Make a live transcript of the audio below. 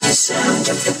sound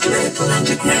of the global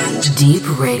underground. Deep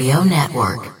Radio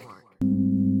Network.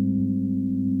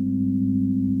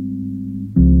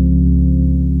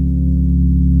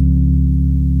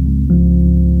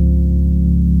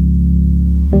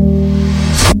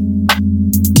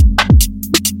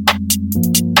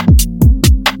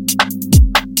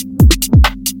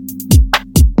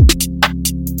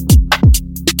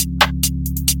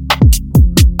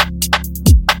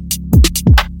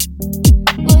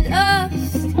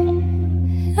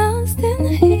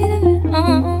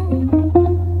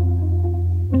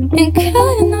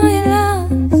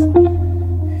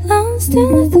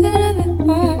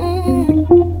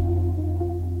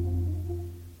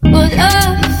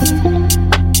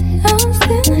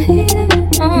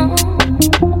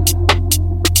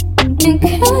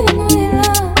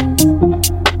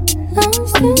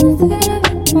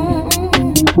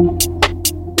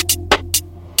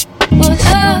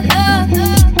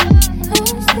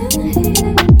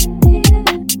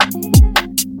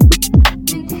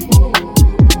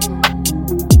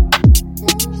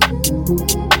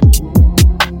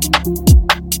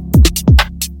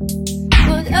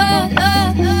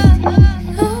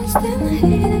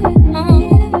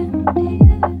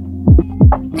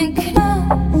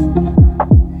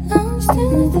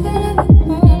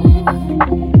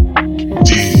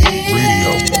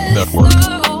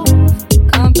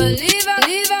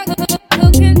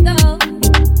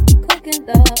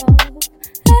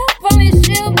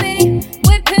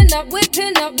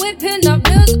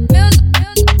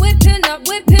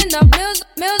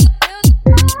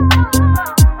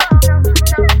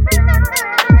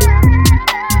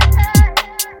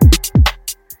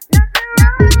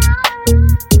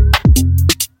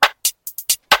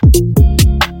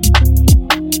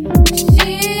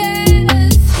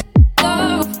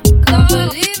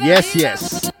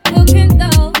 Yes.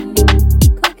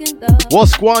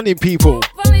 What's going on, people?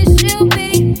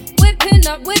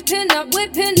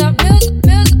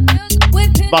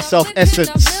 Myself,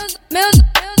 Essence.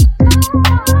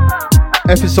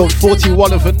 Episode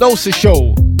 41 of the NOSA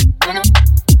show.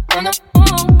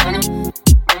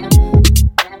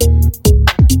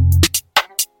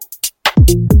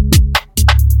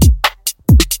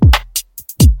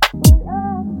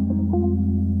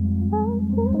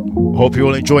 Hope you're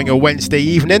all enjoying a Wednesday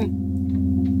evening.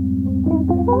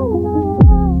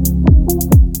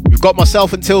 We've got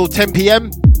myself until 10 p.m.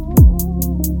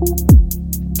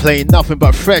 playing nothing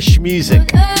but fresh music.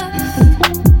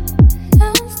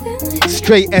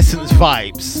 Straight Essence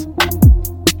vibes.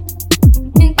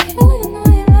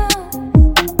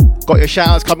 Got your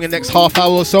shout-outs coming in the next half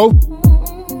hour or so.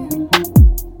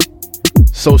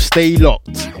 So stay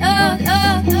locked.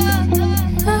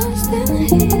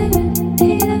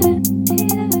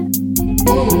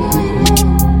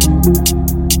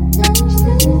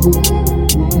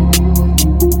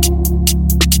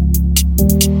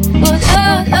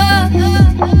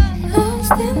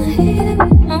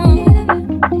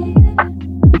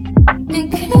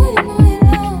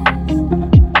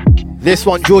 This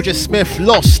one, Georgia Smith,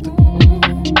 Lost.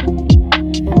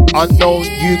 Unknown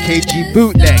UKG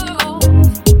bootleg.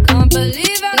 Can't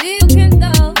believe I cooking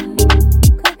dog.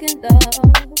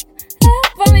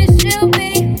 For me she'll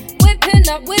be whipping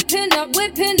up music,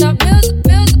 whipping up music.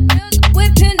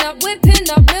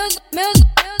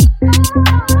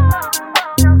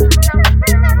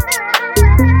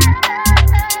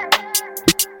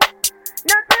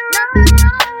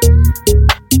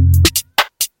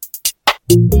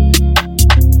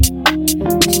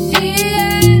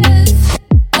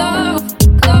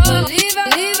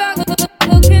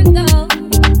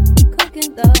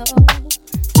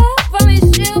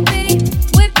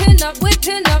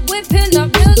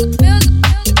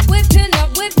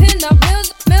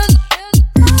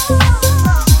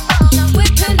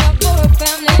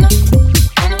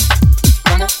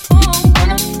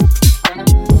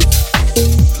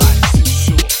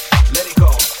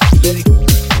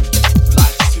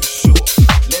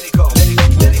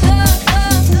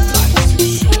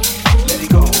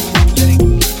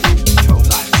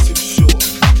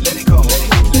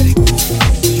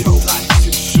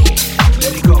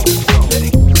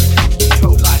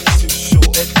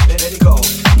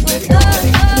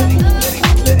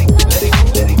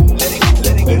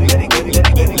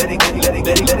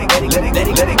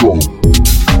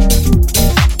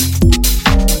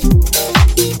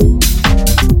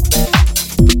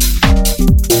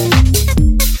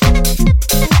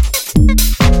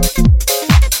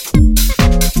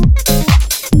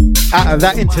 Out of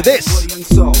that into this.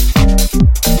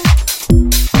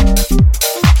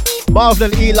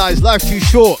 Marvin and Eli's Life Too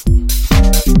Short.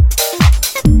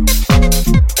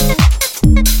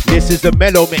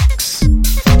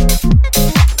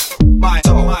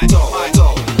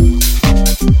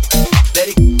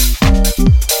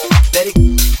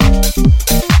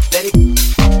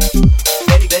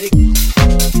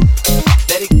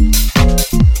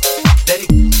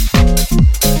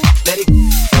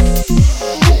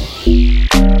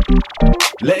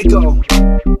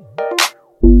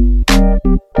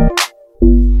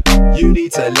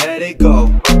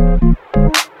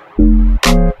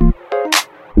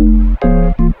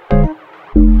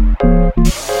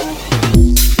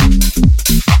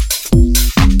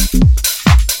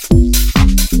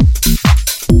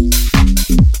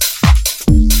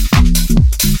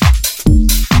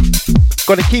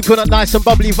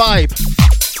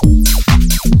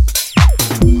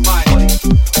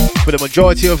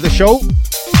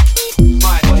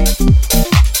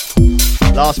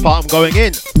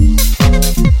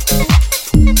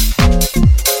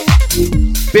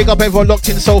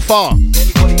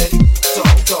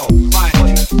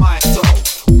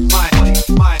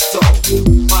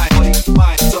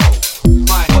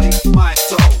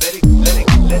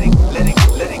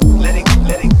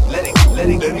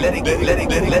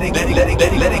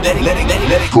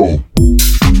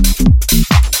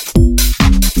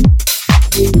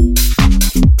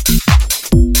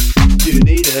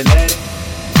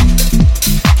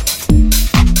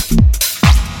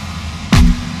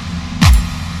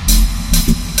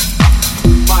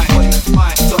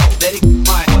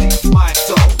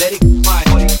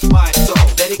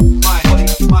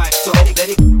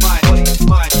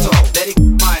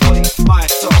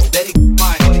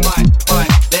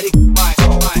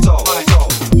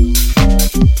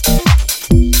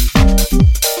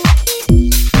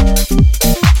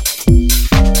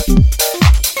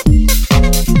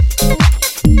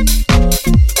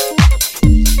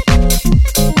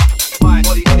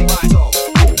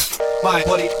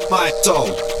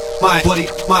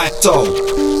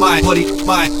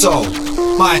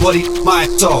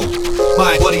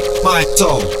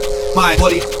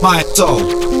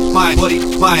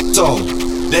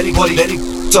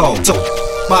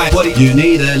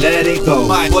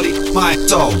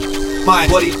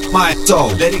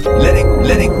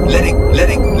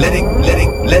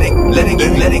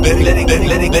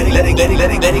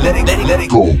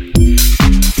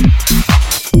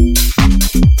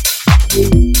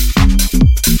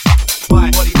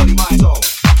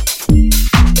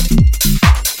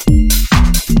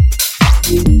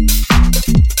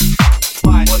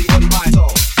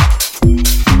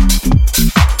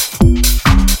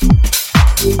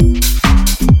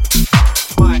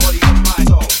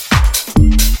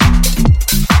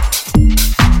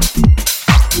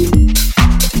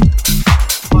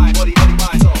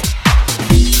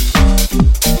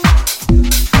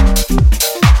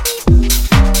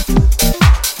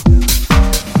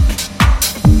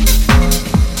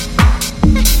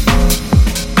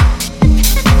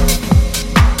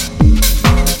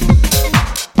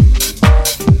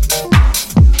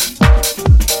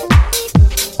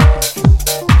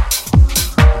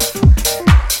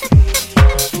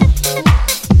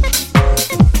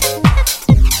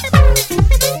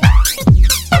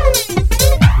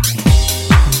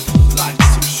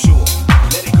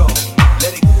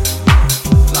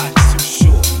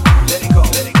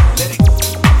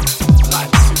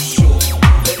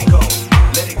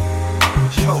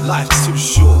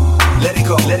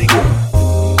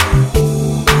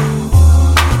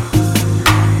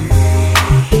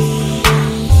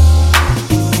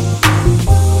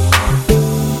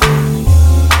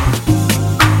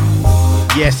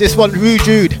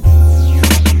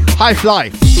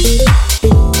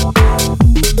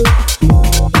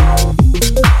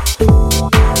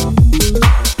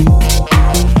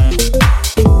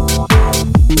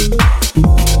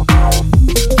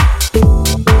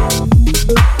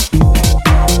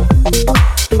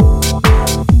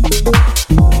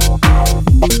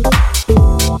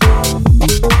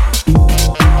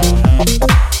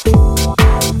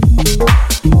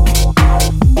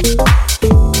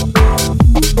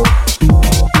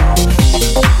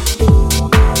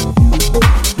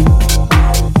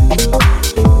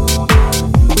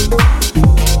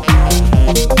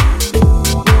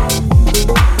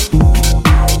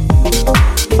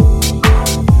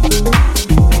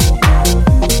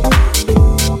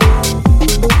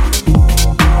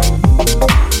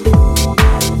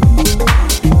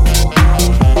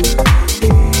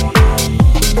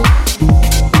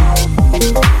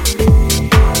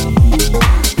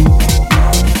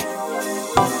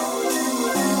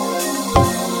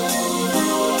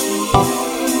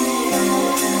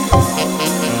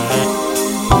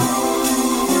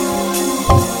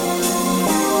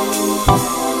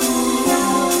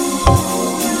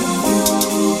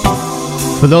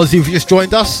 For those of you who just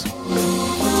joined us,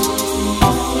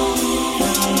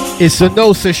 it's the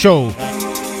NOSA show,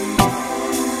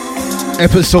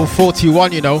 episode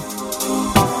 41, you know.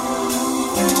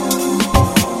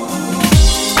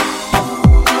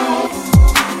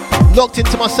 Locked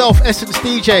into myself, Essence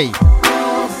DJ.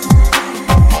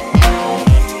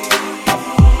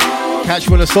 Catch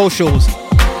me on the socials,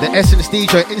 the Essence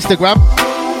DJ Instagram,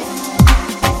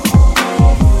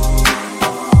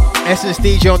 Essence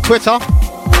DJ on Twitter,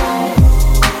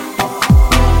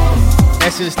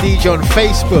 Essence DJ on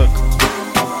Facebook.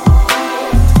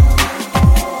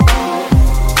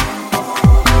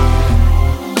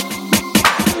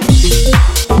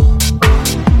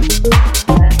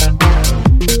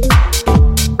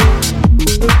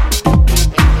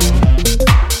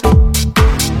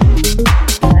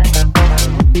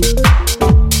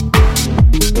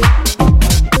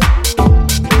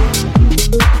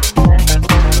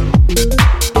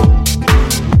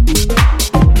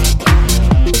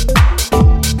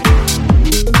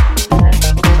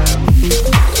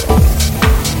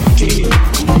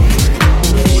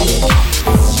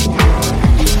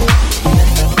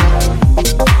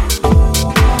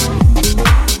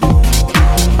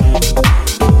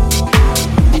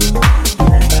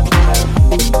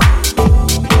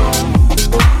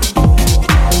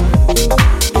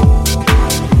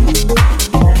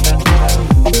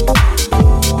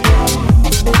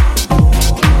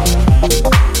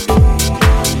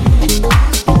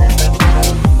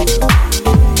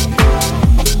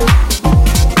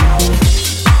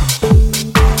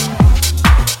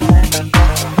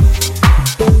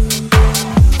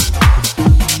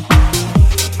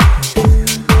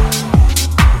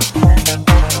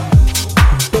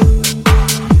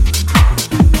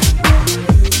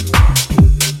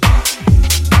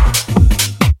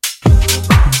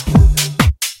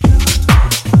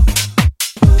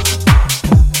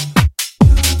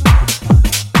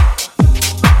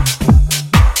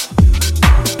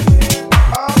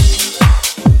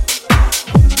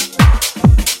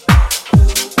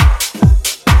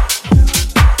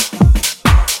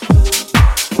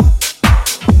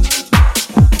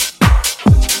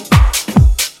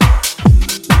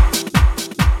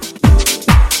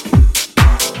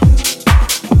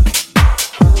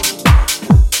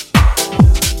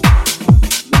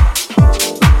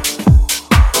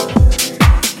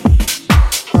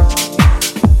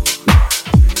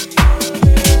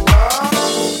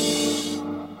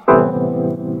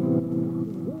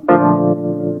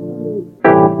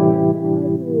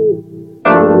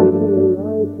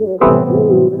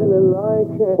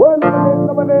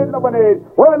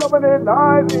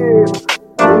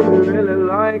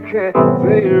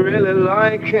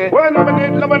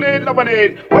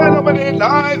 Lemonade, well, lemonade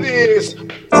like this.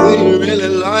 Say you really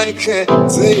like it,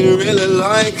 say you really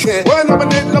like it. Well,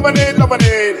 lemonade, lemonade,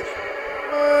 lemonade,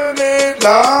 lemonade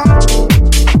like.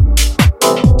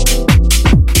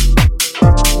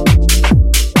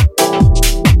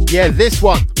 Yeah, this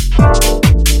one.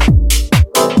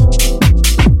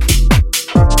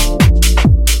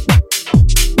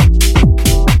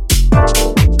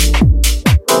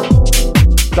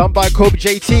 Done by Kobe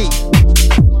JT.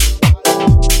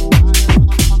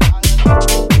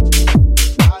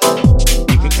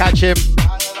 Catch him,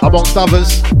 amongst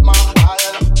others,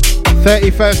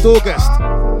 31st August.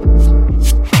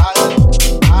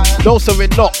 Also in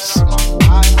Knots.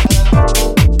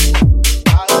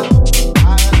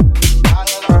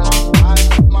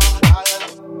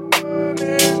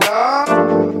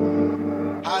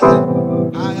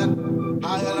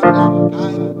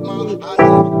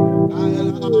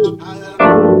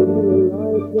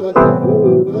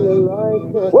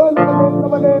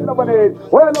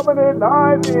 Well, lemonade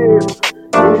like this.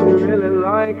 Say you really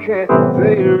like it,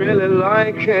 say you really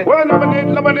like it. Well, lemonade,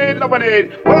 lemonade,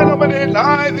 lemonade. Well, lemonade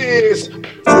like this.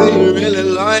 Say you really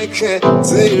like it,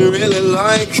 say you really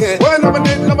like it. Well,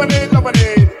 lemonade, lemonade,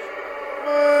 lemonade,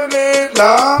 lemonade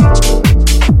like.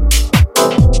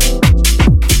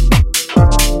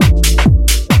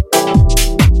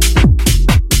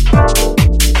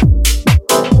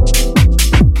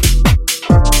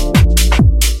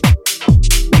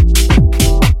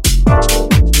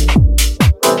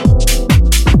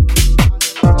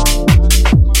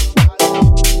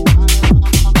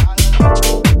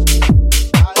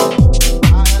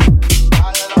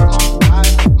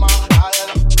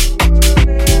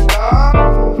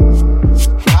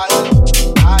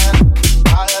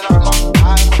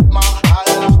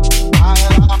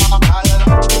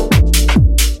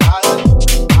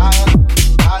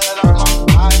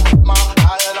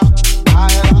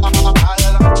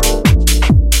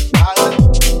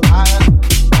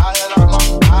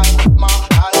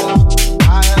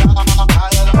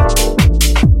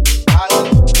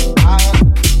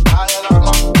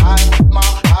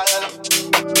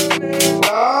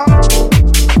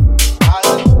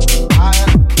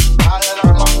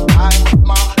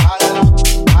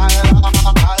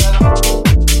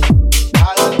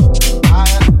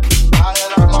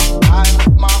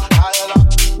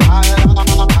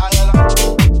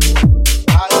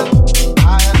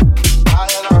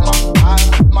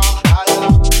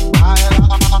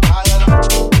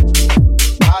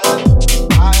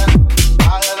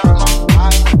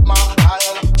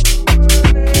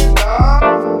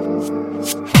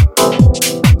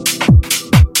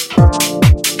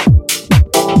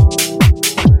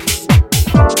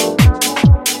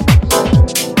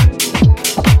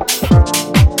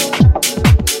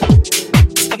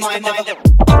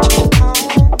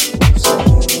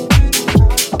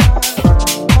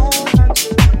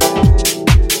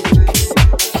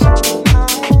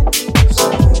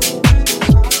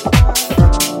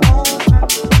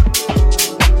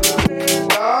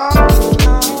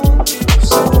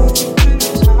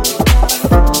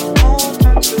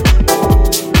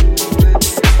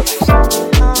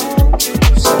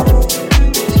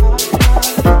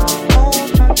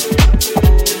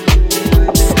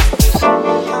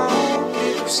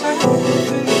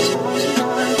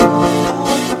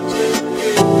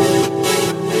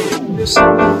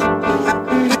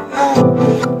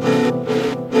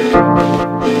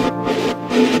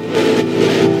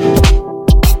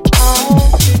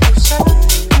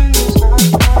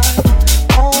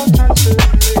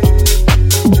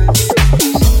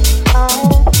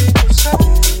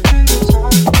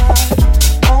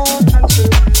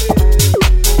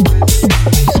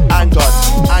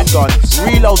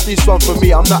 this one for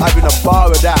me. I'm not having a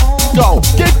bar of that. Go,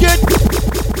 get.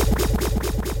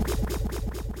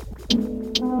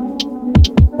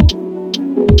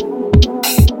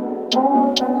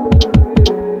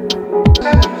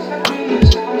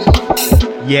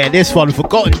 Yeah, this one,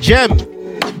 Forgotten Gem.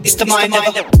 It's the mind of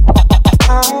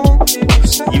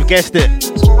You've guessed it.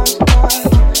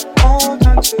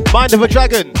 Mind of a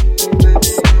Dragon.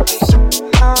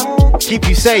 Keep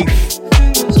you safe.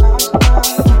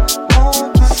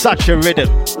 Such a rhythm.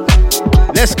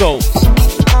 Let's go.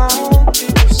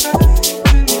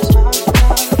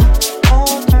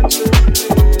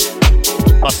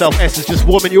 Myself, S is just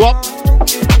warming you up.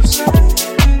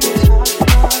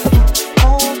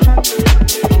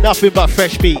 Nothing but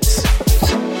fresh beats.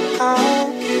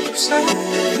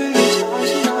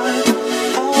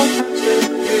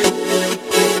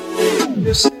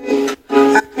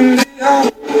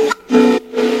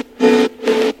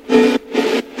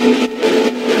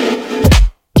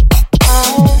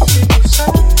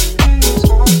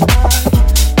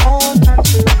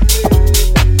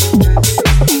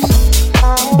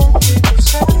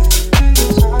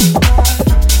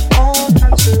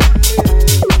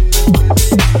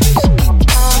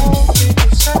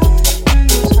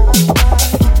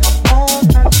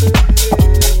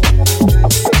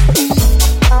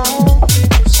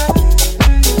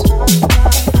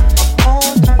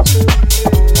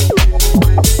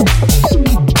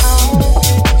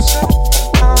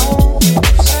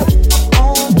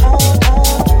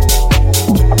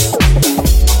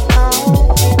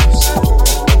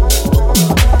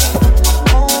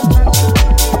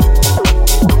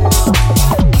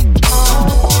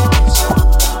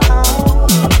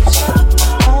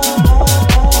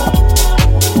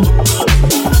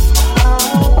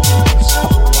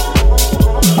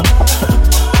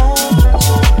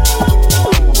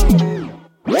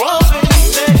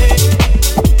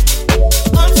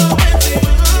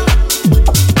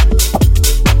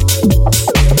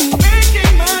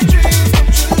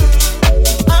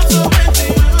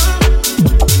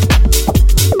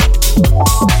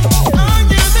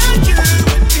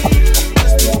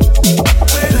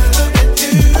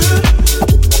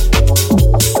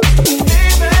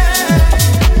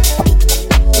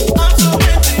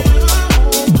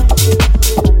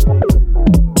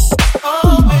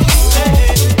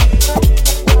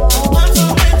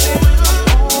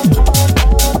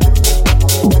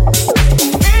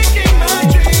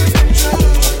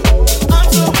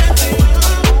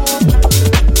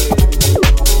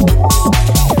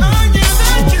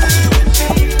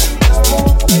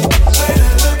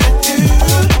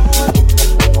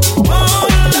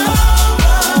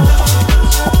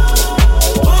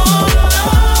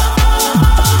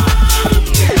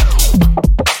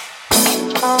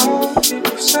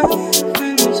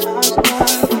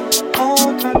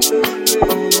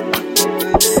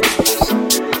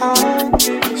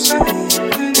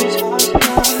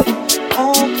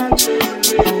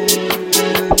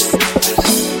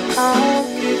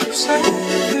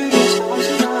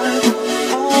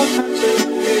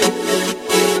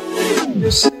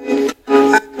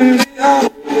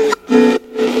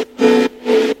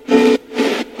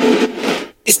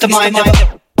 It's the mind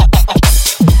of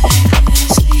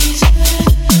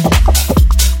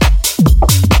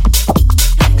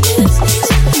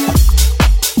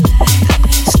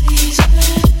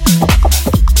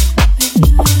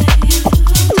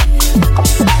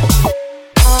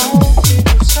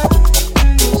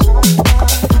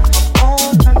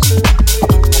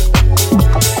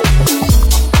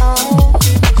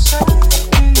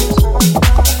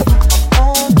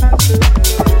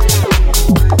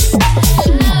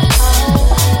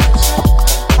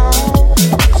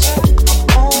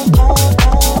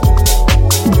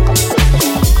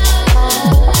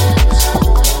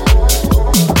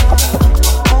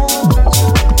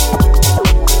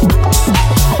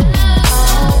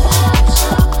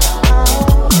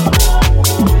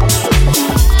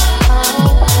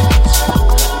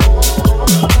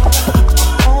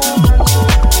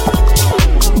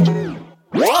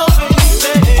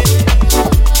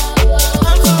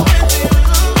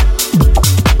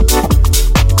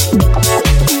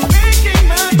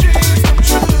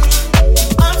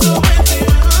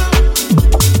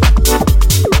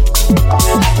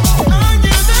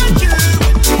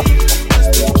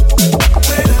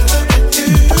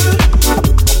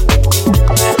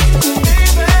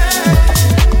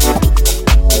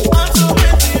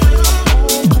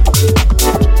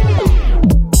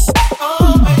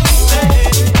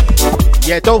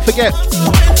Don't forget,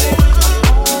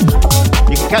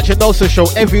 you can catch a NOSA show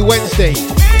every Wednesday,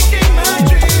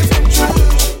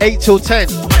 8 till 10.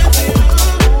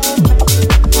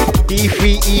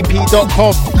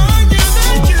 D3EP.com.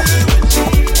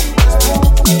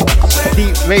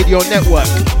 Deep Radio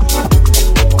Network.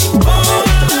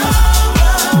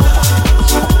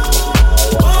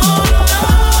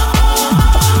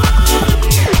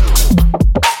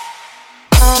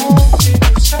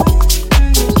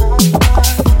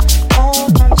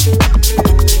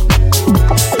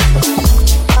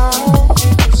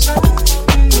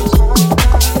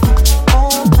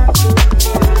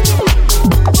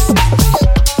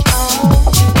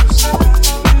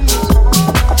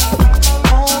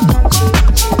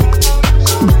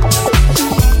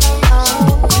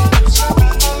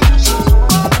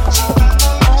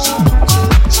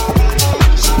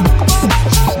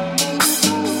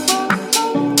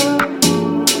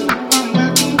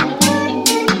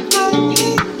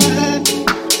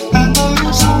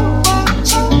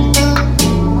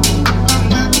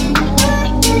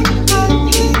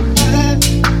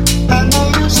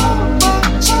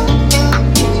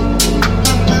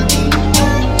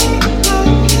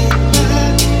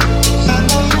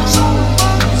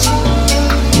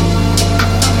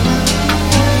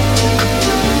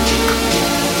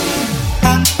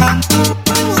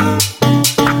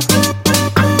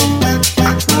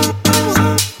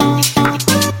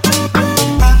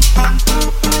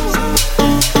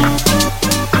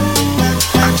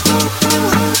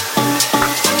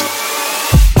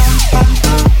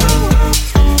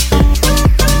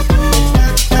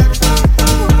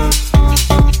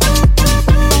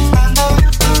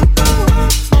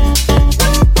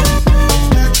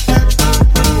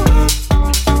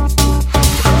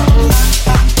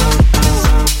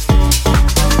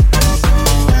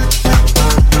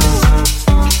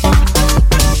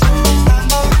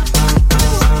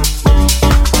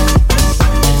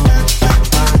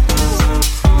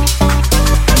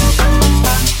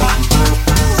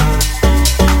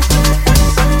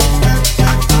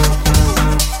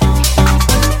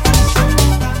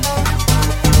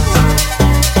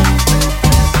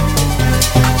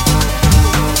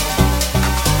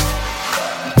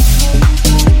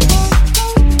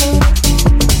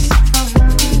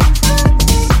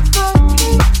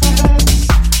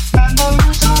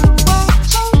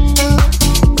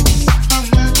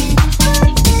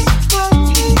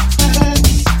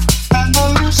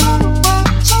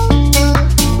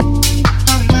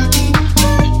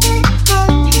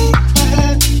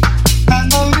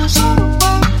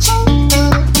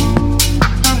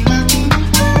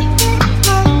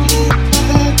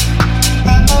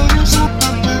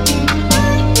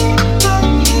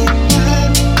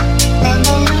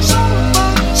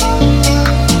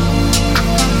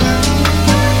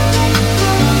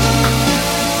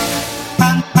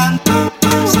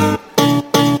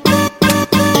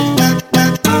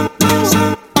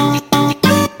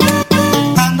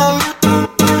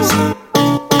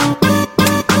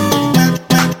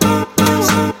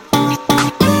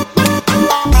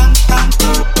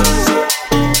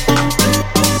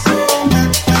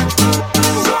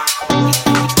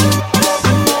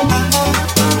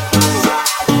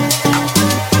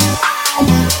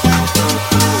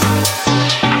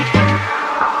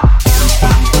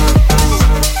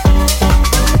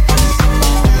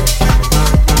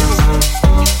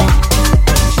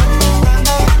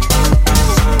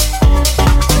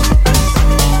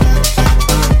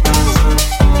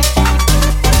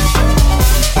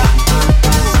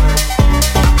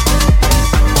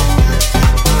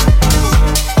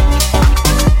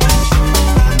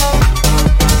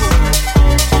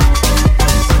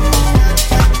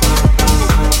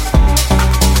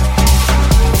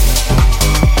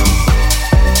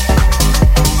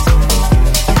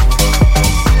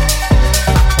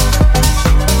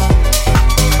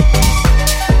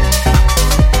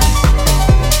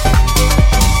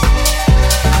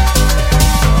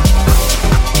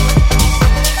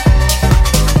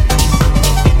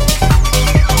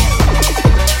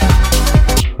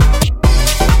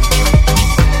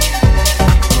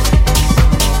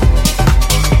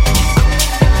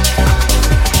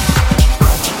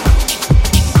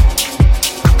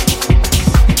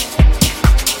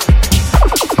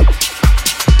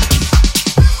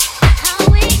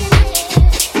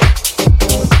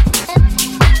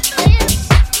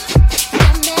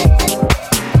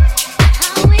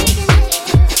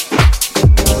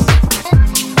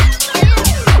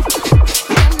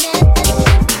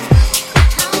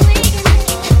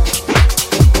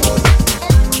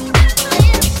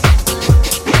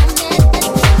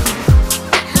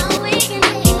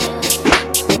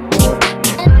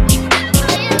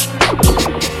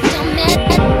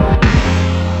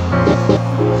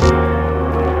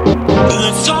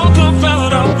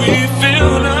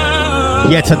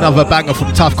 Yet another banger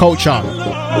from Tough Culture.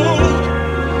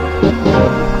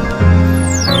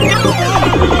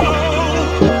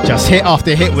 Just hit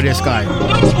after hit with this guy.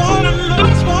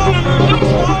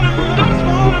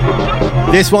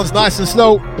 This one's nice and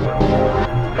slow.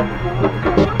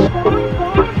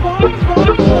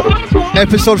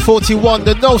 Episode 41,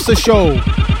 the NOSA show.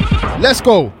 Let's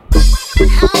go.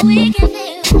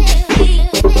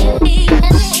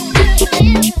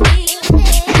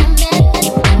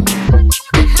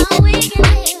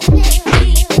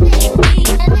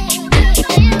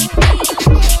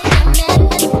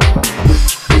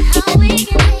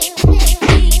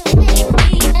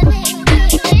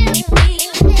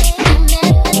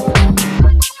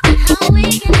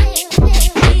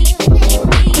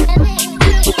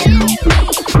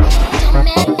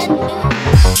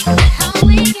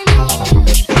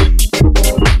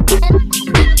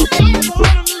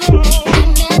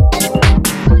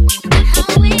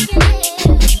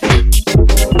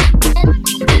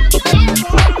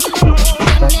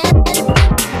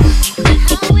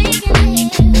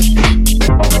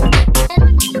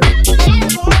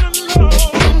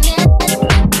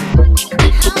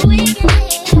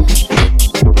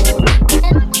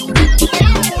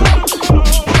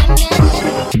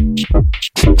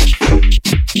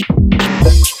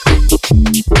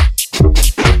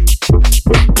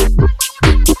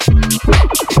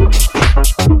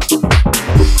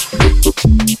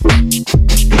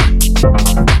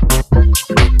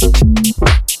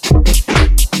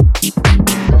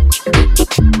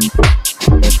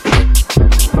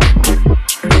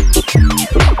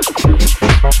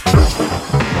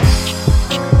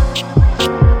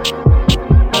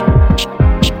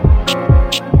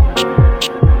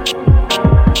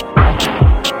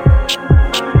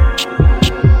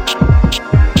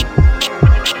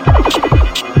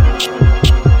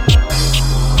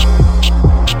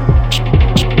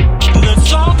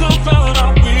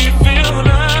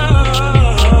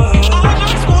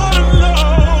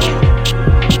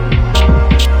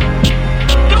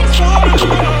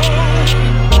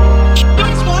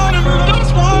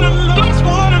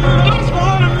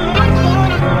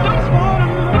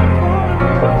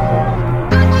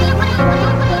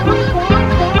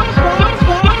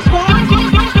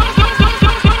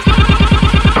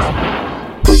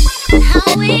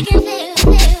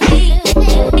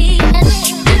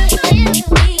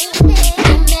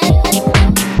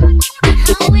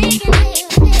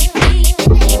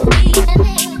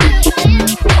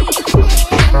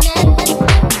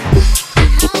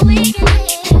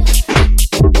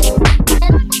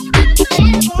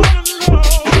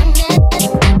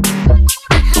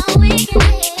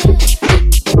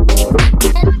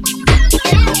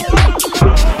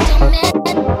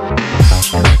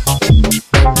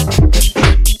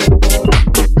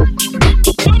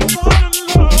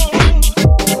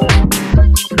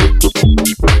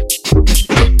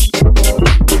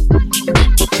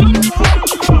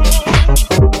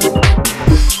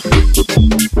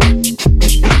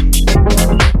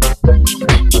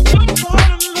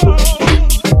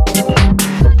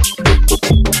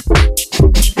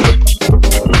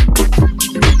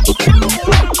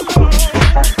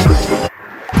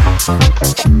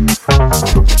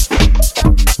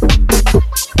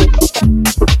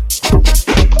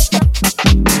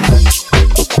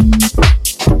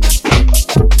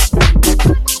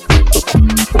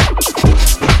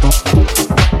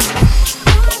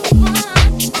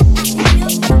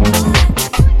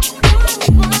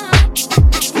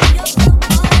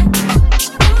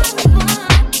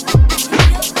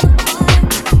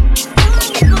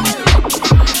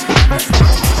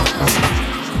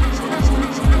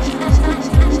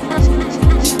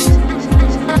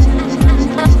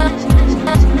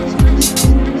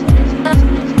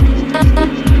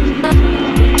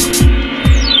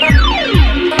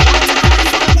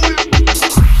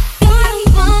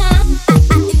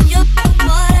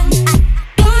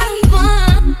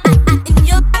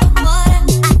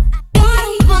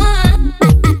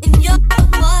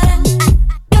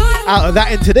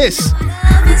 That into this.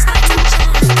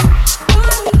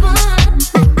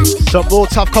 Some more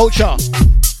Tough Culture.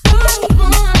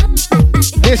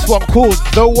 This one called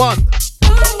The One.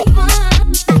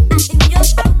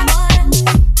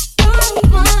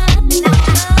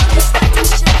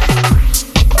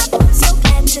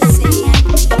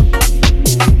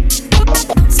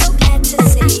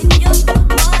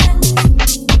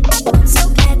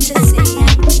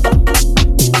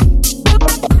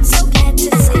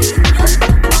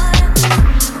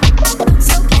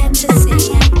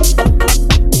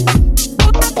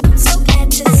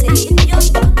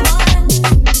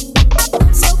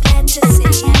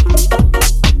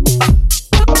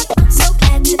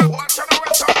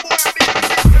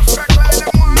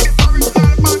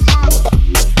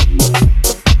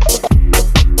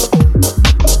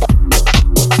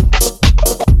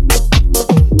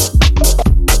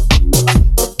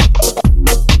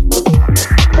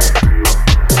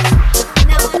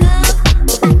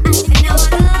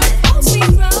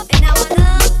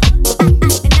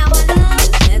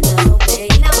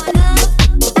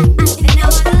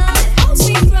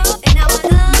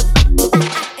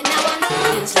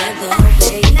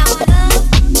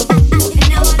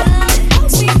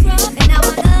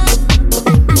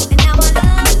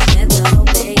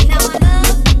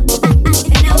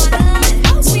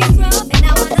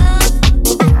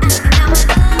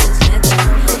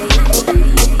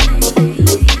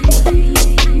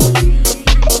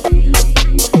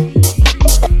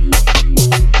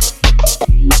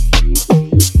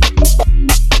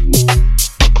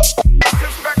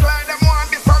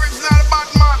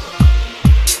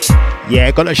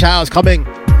 Yeah, got the showers coming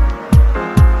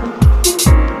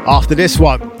after this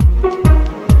one.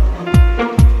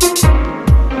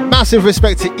 Massive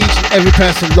respect to each and every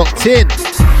person locked in.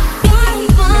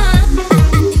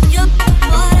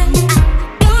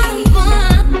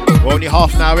 We're only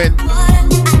half an hour in,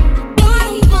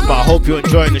 but I hope you're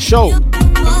enjoying the show.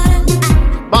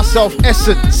 Myself,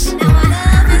 Essence.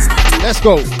 Let's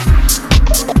go.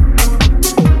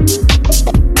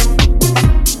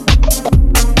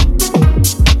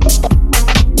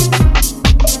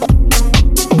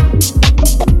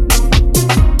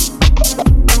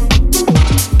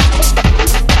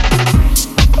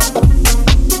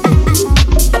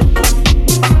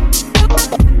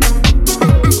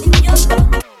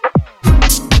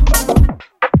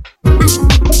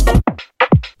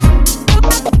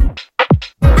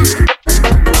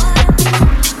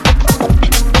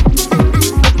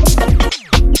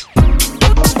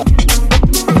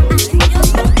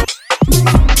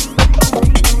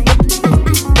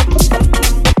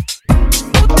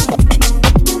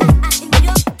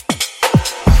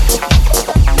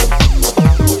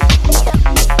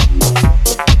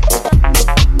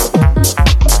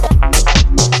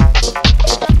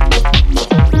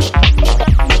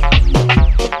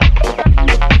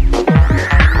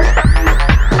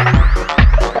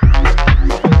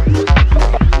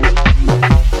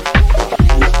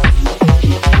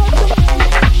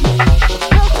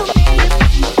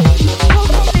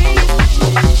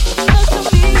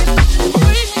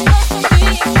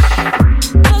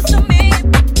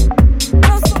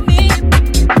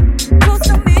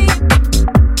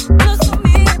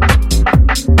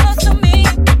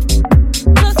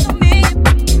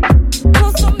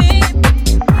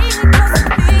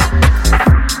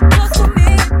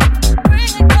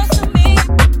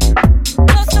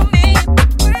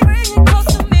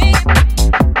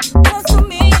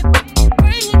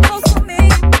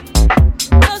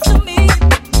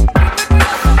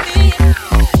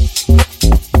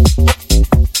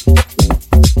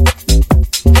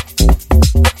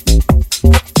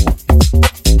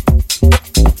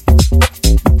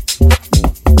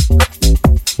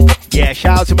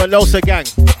 NOSA gang.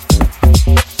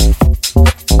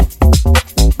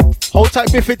 Hold tight,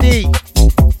 Biffy D.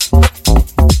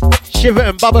 Shiver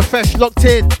and Bubba Fresh locked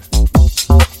in.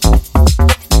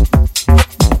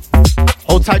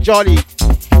 Hold tight, Charlie.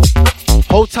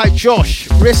 Hold tight,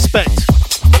 Josh. Respect.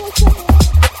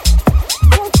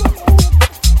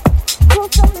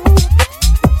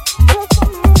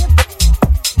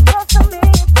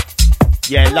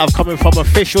 Yeah, love coming from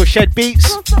Official Shed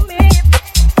Beats.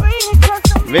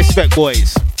 Respect,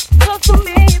 boys.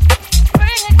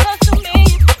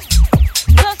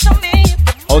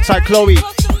 Hold tight, Chloe.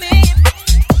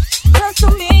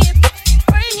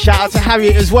 Shout out to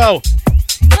Harriet as well.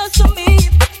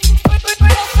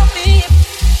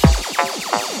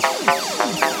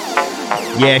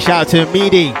 Yeah, shout out to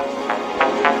Meady.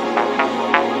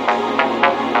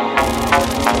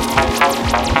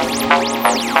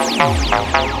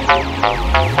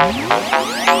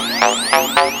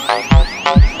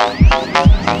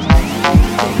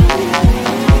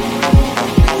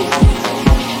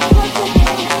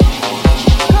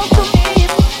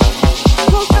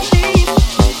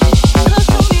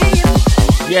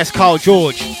 Yes, Carl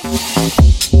George.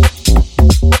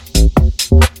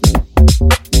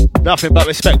 Nothing but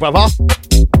respect, brother.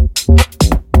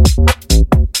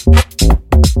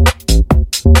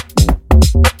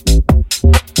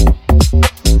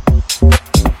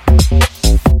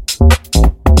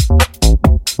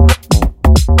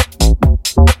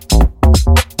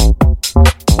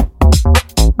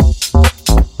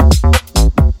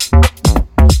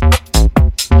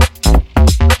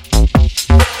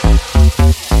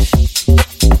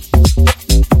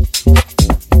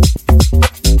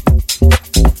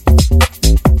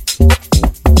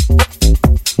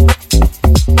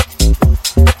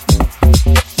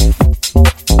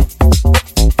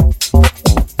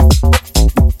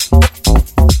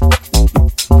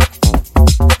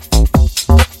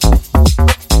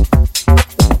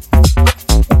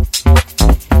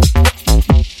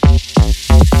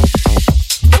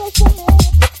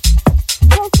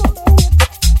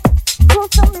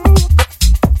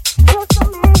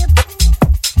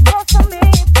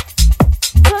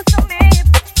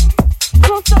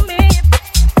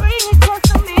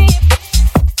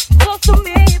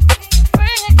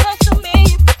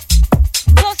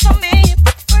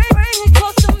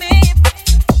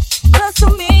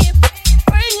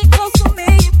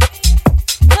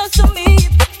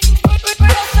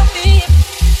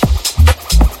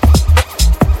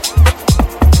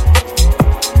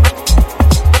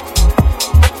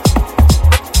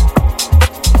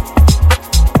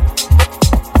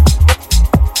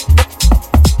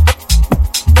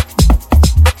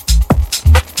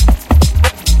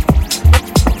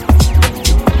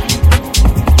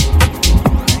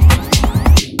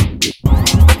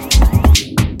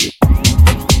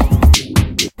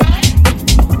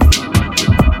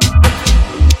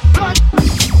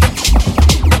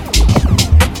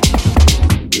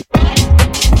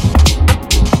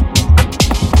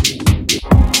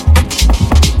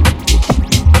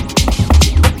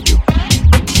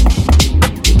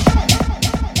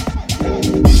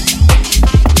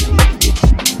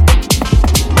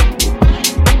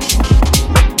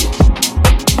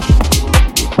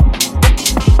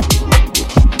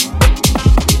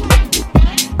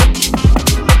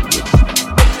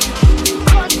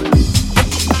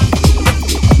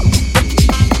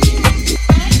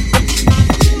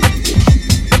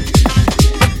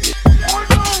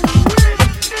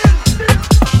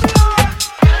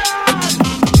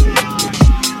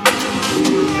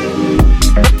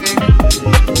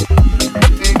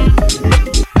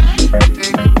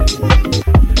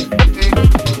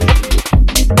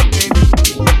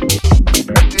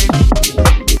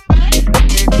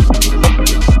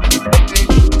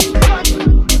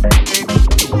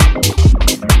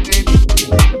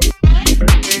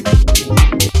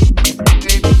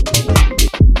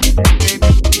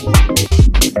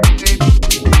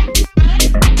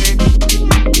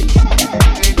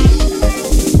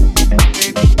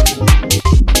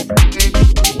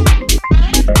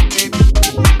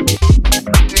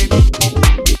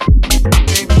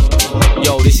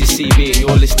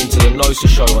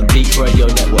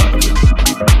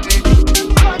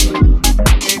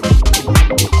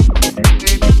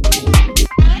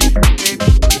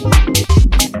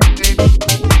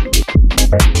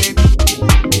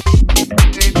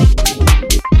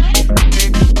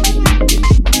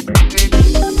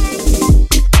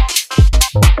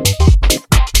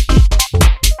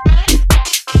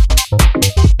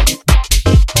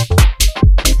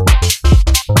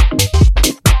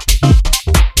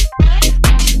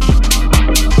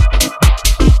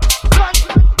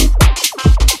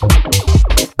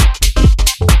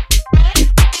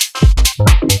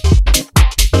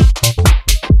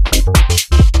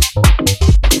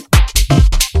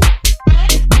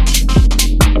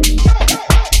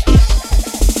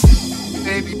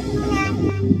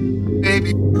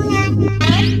 baby,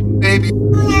 baby,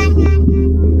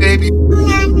 baby,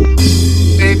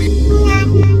 baby,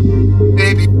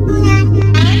 baby,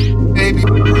 baby.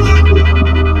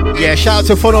 Yeah, shout out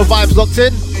to Phono Vibes locked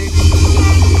in.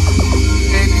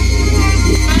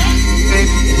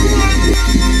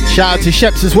 Shout out to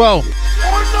Sheps as well.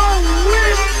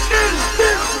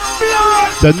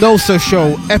 The NOSA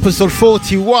Show, episode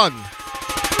 41.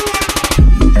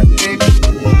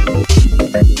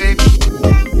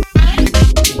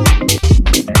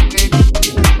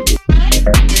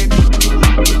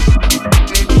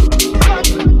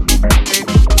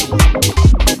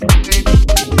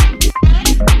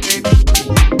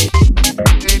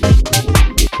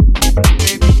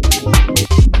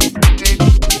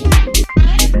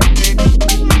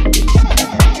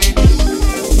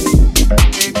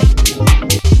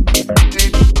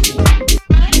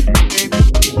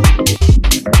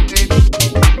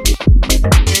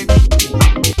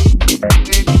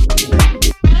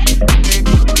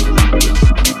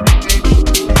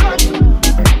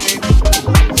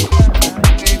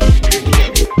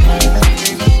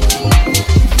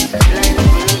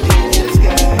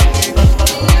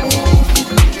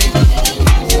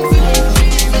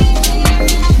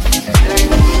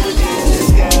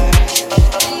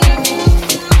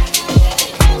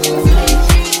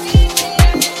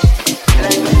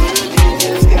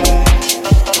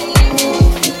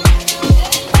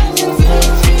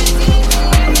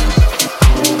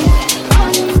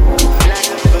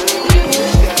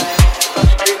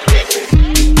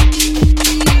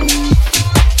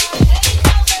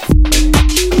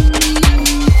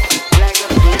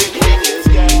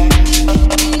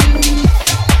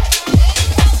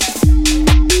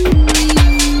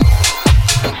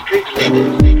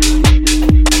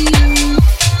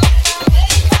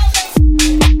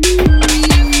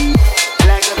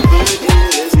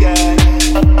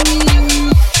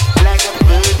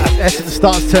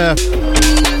 Starts to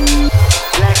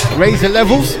raise the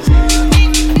levels.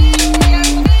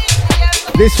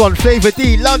 This one, Flavor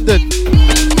D, London.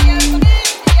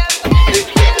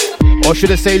 Or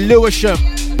should I say Lewisham?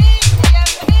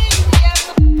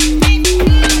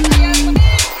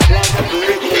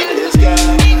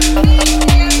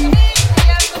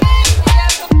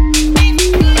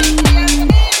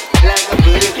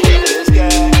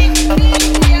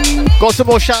 Got some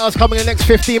more shout outs coming in the next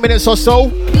 15 minutes or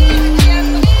so.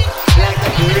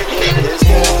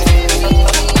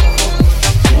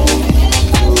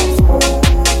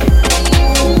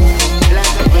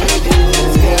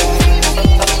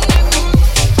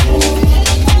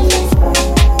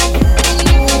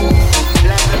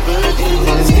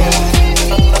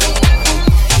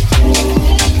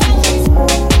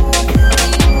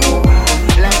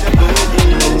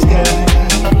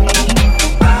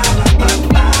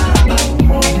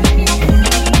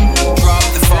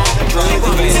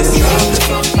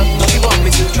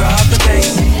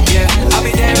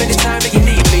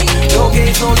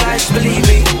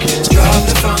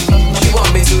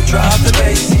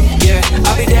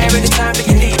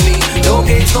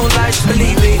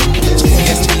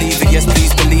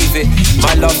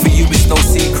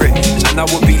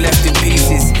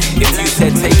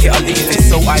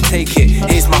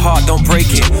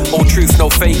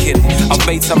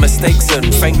 Some mistakes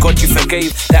and thank God you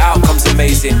forgave. The outcome's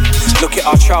amazing. Look at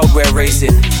our child we're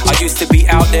raising. I used to be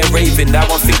out there raving. Now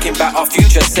I'm thinking about our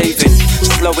future saving.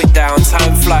 Slow it down,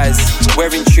 time flies.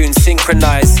 We're in tune,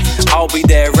 synchronized. I'll be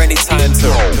there anytime to.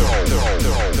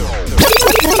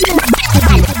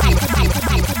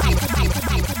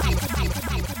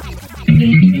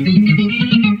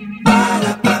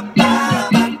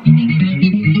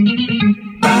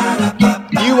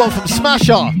 New one from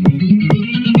Smasher.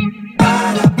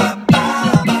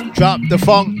 Drop the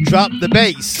funk, drop the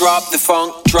bass. Drop the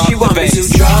funk, drop the bass. She want me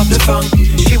to drop the funk.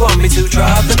 She want me to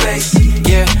drop the bass.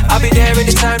 Yeah, I'll be there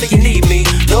anytime that you need me.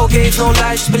 No games, no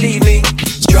lies, believe me.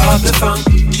 Drop the funk.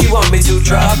 She want me to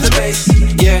drop the bass.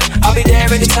 Yeah, I'll be there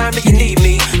anytime that you need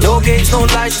me. No games, no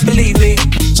lies, believe me.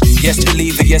 Yes,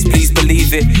 believe it, yes, please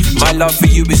believe it. My love for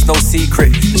you is no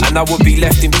secret, and I would be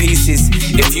left in pieces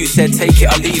if you said take it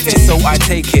or leave it. So I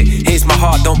take it, here's my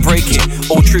heart, don't break it.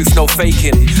 All truth, no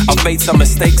faking. I've made some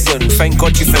mistakes and thank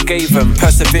God you forgave them.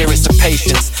 Perseverance and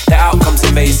patience, the outcome's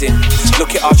amazing.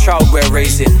 Look at our child we're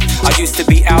raising. I used to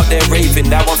be out there raving,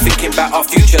 now I'm thinking about our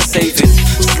future saving.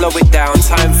 Slow it down,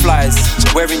 time flies.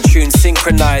 We're in tune,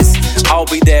 synchronized. I'll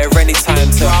be there anytime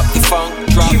to drop the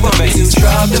funk, drop the bass. She want me to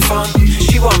drop the funk.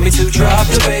 She want me to drop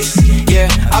the bass.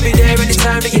 Yeah, I'll be there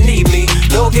anytime that you need me.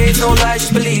 No games, no lies,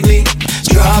 just believe me.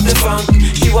 Drop drop the funk.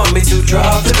 She want me to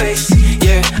drop the bass.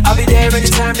 Yeah, I'll be there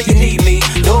anytime that you need me.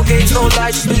 No games, no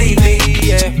lies, just believe me.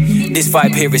 Yeah, this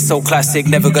vibe here is so classic.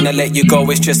 Never gonna let you go,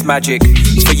 it's just magic.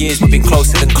 For years we've been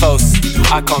closer than close.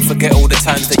 I can't forget all the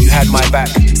times that you had my back.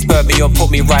 Spurred me on,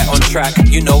 put me right on track.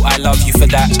 You know I love you for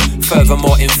that.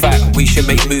 Furthermore, in fact, we should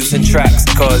make moves and tracks.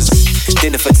 Cause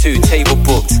dinner for two, table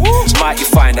booked. Mighty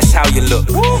fine, that's how you look.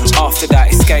 After that,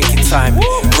 it's skanking time.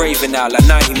 Raving out like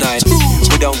 99.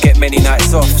 We don't get many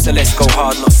nights off, so let's go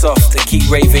hard, not soft. And keep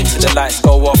raving till the lights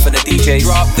go off and the DJ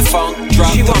drop the funk,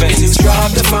 drop the bass. She want me to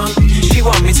drop the funk. She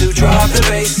want me to drop the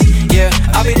bass. Yeah,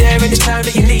 I'll be there anytime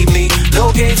that you need me.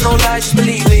 No games, no lies, just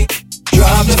believe me.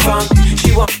 Drop the funk.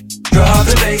 She want drop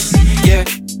the bass. Yeah,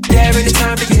 there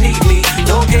anytime that you need me.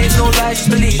 No games, no lies, just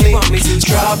believe me. She want me to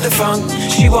drop the funk.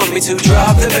 She want me to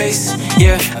drop the bass.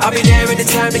 Yeah, I'll be there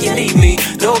anytime that you need me.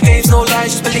 No games, no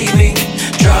lies, just believe me.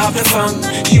 Drop the funk.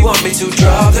 She want me to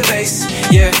drop the bass.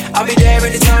 Yeah, I'll be there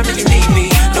anytime that you need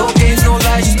me. No games, no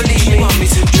lies, just believe me. She want me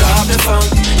to drop the funk.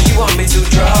 She want me to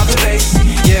drop the bass.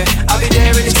 Yeah, I'll be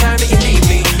there anytime that you need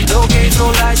me. No games,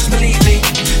 no lies, just believe me.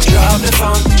 Drop the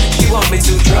funk. She want me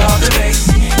to drop the bass.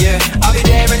 Yeah, I'll be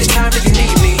there anytime that you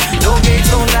need me. No games,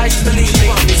 no lies, just believe me. She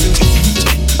want me to.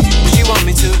 She want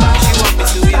me to. She want me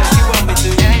to. Yeah, she want me to.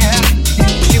 Yeah, yeah.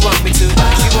 She want me to.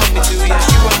 She want me to. Yeah,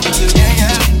 she want me to. Yeah,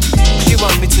 yeah. She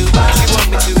want me to. She want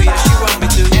me to. Yeah, she want me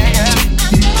to. Yeah, yeah.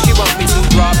 She want me to.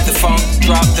 Drop the funk,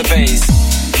 drop the bass.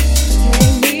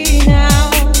 Take me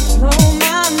now, blow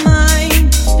my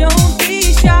mind. Don't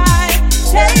be shy.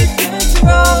 Take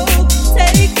control.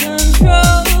 Take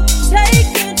control. Take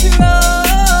control.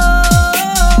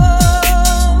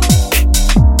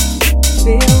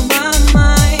 Fill my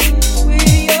mind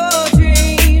with your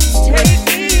dreams. Take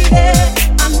me there.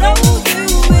 I know you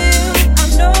will. I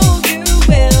know you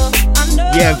will. I know.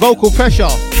 Yeah, vocal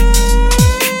pressure.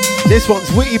 This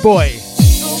one's Witty Boy.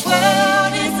 The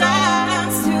world is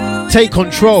ours to Take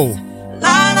control.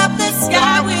 light up the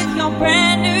sky with your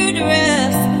brand new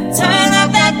dress. Turn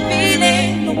up that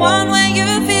feeling, the one where you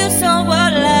feel so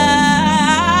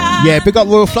alive. Yeah, big up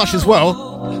Royal Flush as well.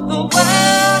 The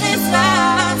world is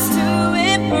ours to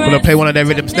embrace. Gonna play one of their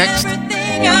rhythms next.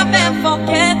 Everything up and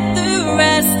forget the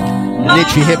rest.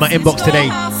 Literally hit my inbox today,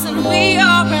 We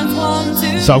are friends, 1,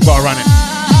 2. so I've got to run it.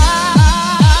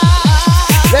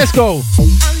 Let's go.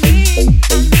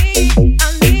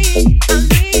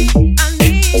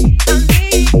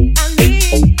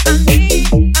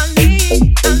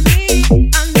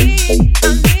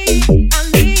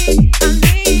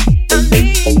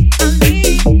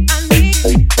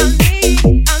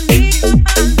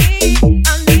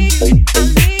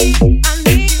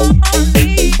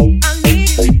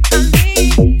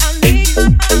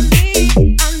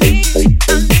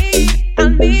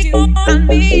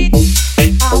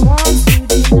 I want to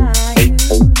deny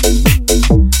you.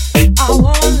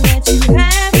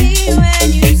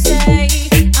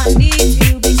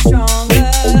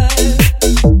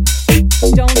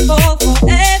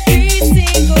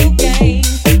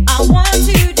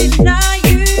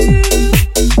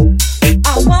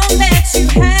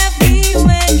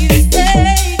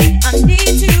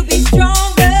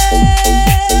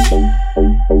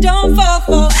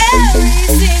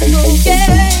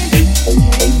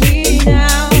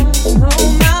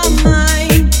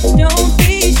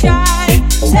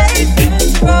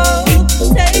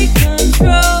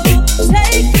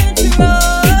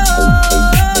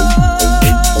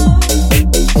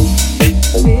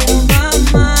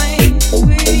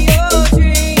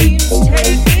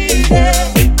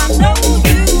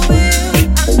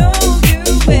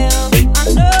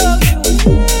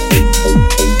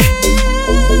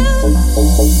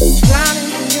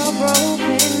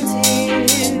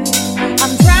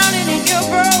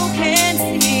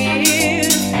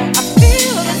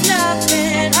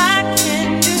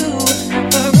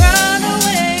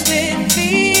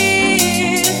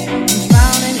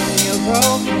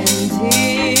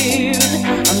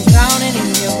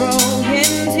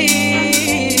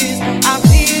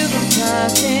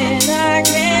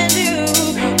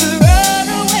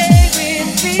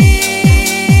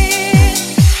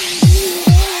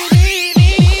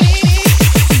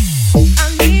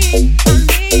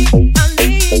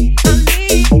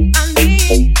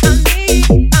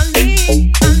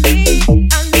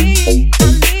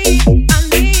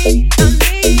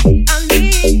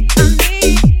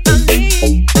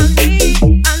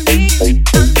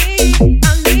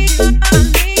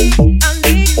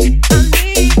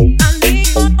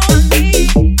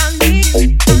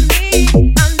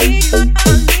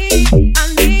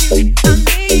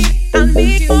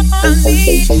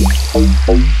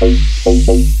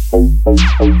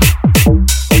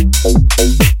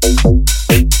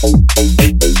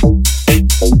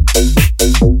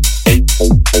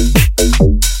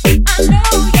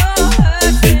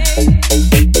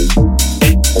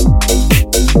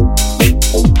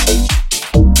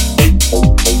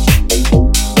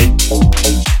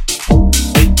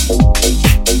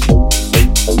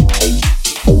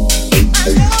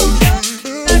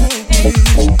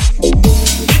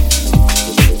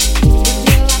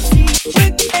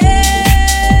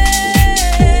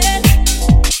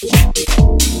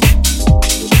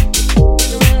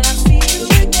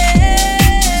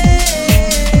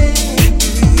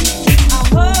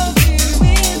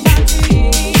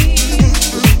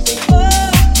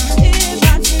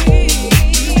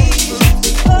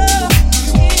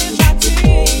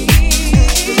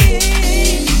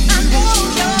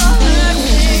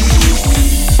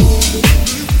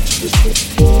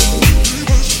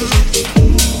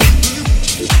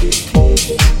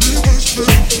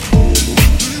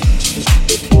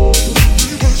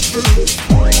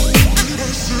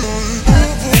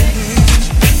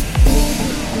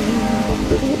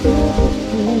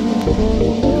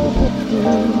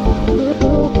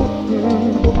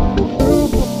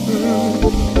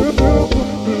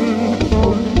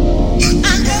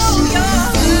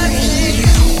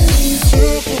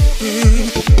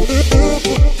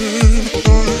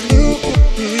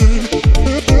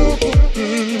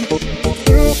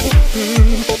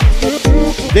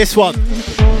 This one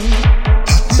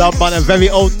done by the very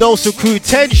old NOSA crew.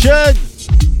 Tension.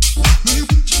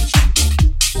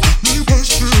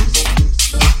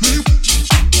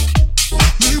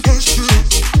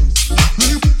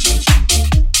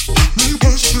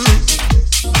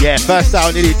 Yeah, first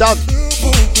hour nearly done.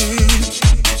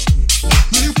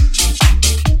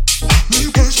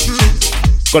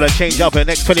 Gonna change up in the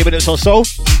next 20 minutes or so.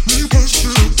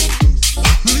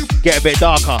 Get a bit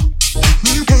darker.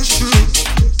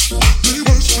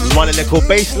 One a little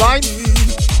bass line.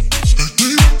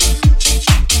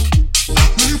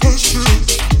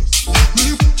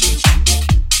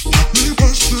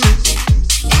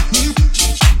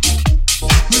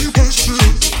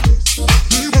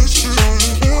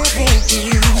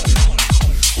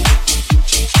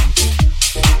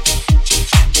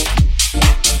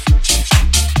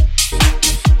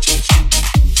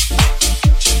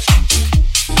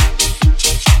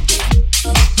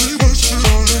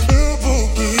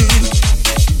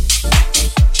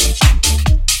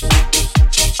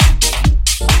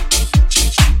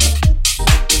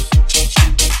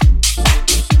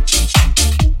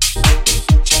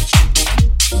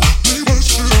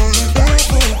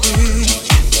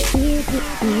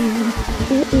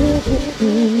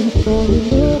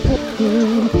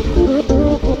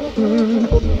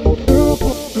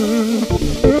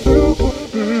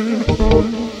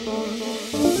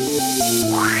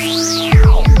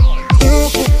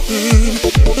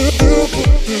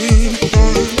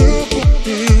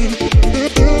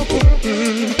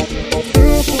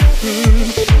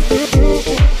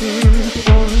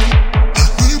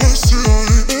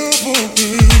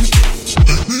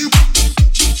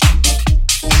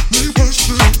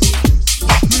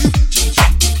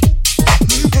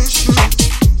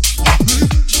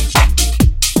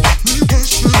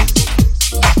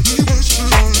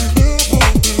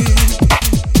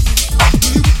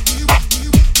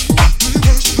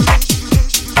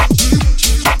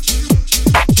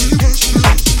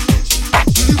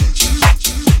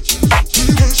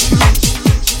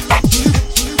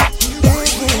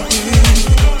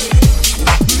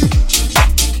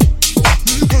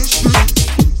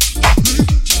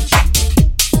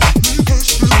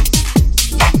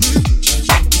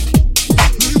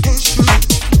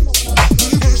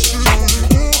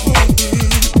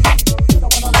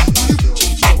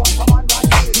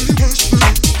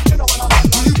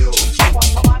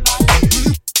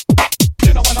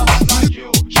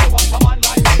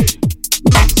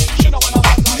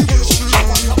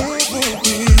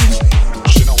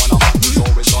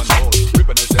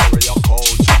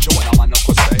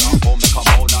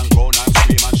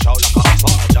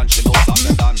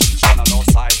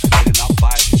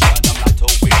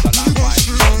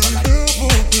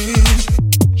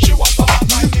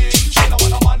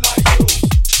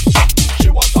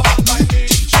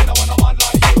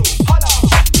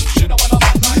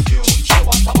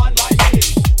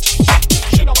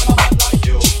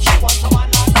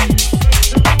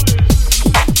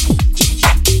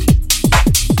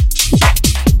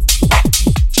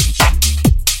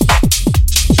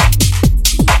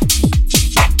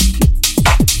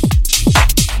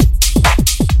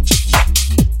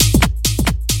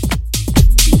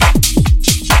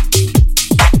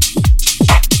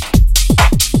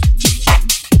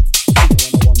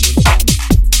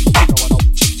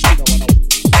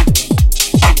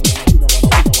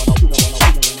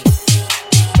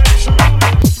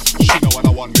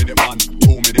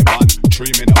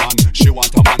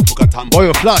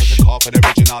 Royal Flush,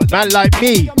 man like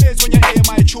me. When you hear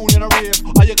my tune in a rave,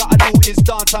 all you gotta do is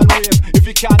dance and rave. If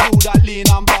you can't do that, lean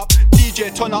and bop. DJ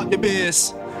DJ, turn up the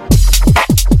bass.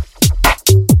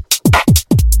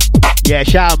 Yeah,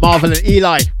 shout out Marvel and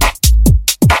Eli.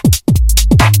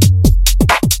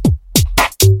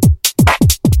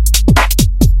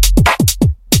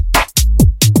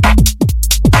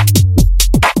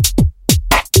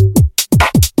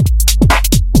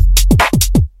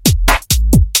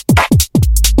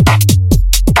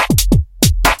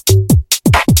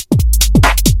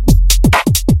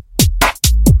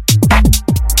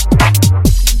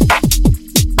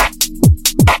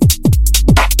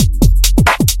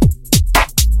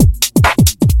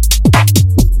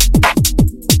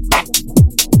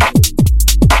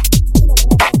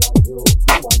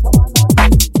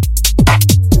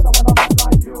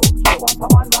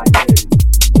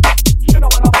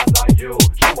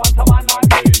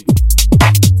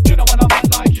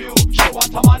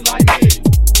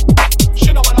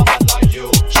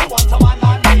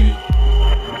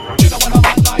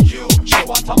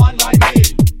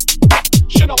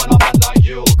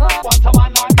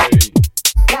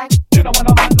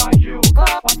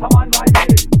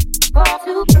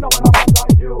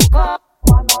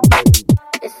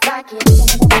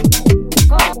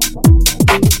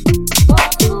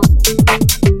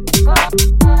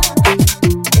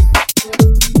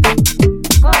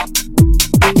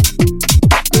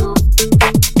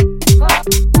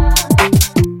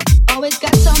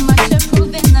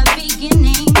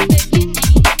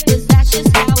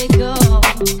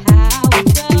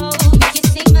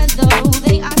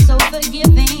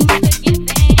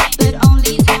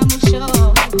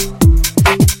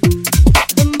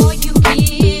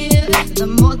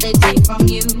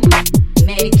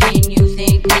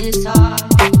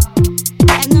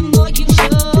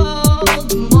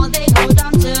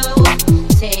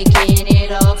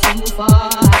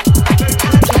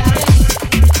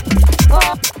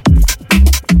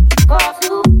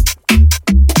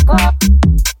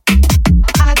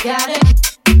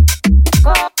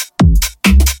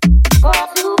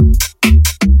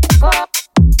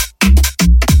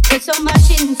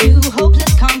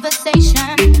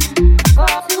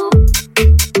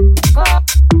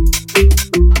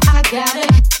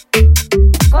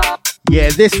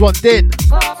 This one din.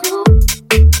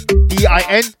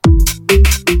 D-I-N.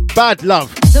 Bad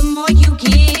love. The more you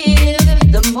give,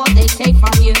 the more they take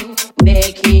from you,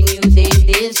 making you think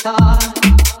this hard.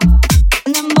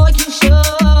 And the more you show,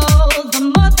 the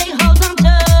more they hold on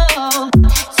to,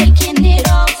 taking it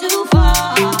all too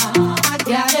far. I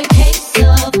got a case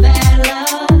of bad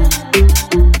love.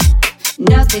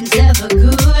 Nothing's ever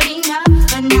good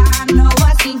enough, and I know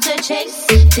I seem to chase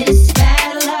this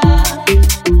bad love.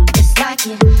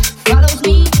 It follows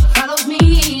me,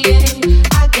 yeah.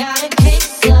 I got a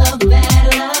case of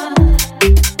bad love.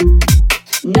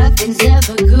 Nothing's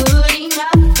ever good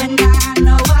enough, and I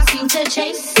know I seem to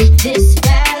chase this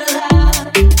bad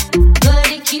love. But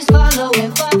it keeps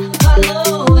following.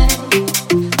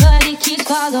 But it keeps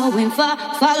following.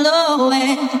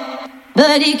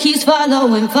 But it keeps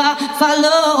following. But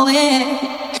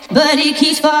it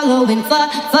keeps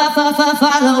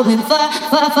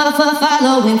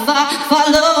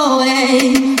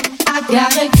following. I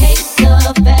got a case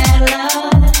of bad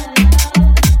love.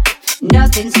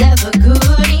 Nothing's ever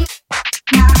good.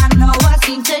 Now I know I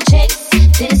seem to chase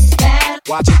this bad.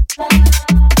 Watch it.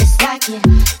 It's like it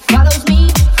follows me.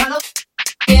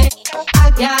 Yeah, I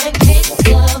got a case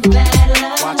of bad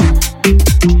love. Watch it.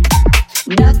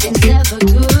 Nothing's ever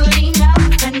good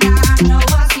enough, and I know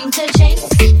I seem to chase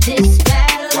this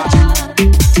bad love.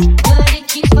 But it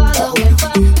keeps following.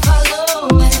 But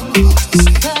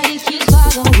it keeps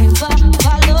following. But it keeps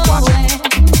following.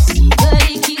 But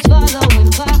it keeps following.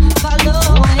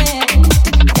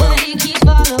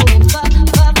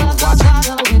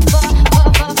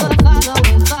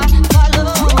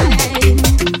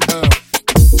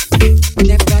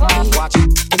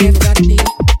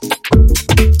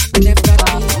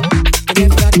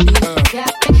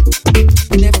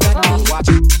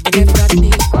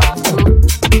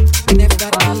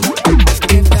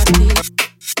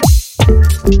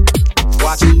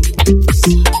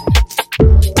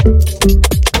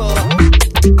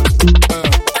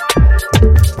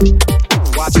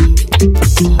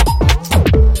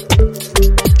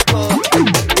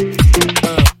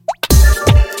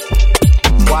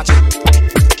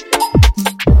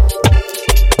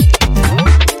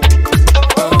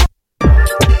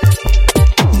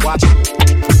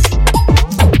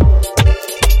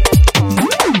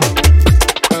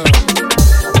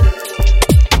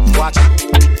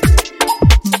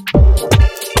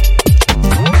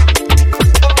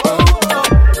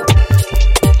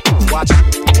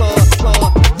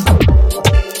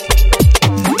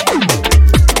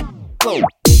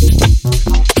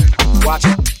 Watch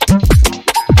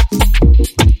it.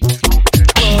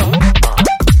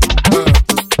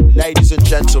 Ladies and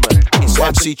gentlemen, it's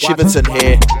MC Chiverton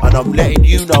here, and I'm letting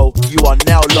you know you are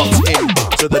now locked in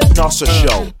to the NOSA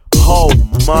show. Oh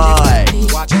my!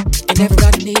 Watch it.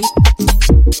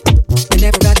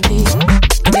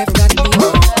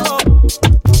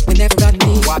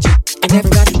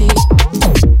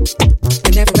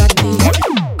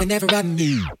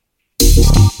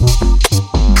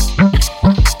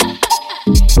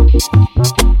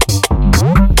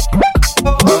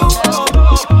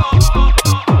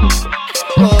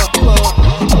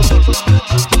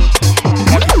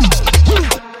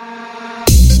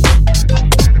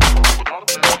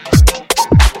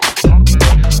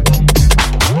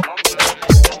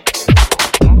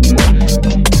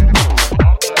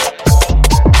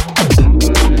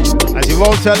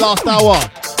 Roll to the last hour.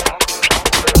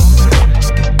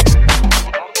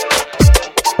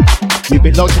 You've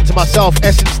been locked into myself,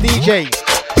 Essence DJ.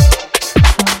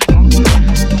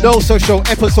 NOSA Show,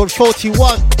 episode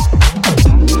 41.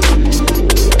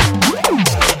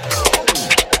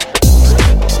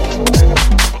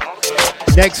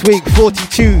 Next week,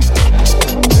 42.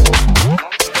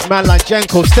 Man like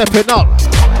Janko stepping up.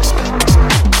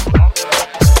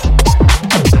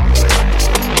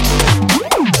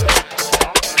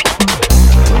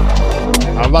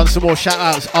 I'll run some more shout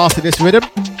outs after this rhythm.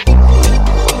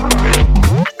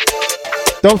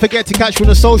 Don't forget to catch me on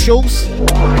the socials.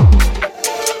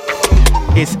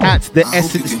 It's at the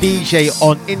Essence DJ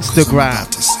on Instagram.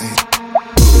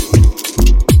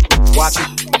 Watch it.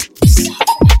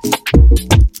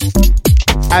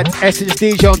 At Essence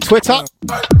DJ on Twitter.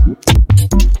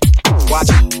 Watch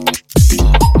it.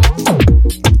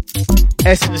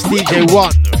 Essence DJ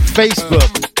 1 Facebook.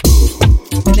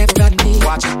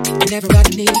 Watch it.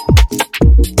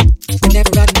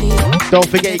 Don't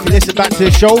forget you can listen back to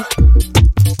the show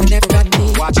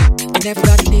Watch it.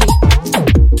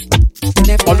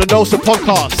 on the NOSA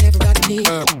podcast.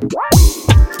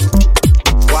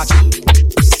 Watch it.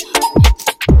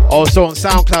 Also on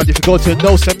SoundCloud, if you go to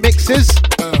NOSA Mixes,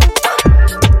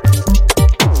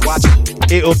 Watch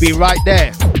it. it'll be right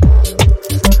there.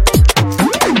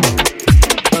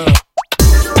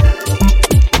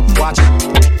 Watch it.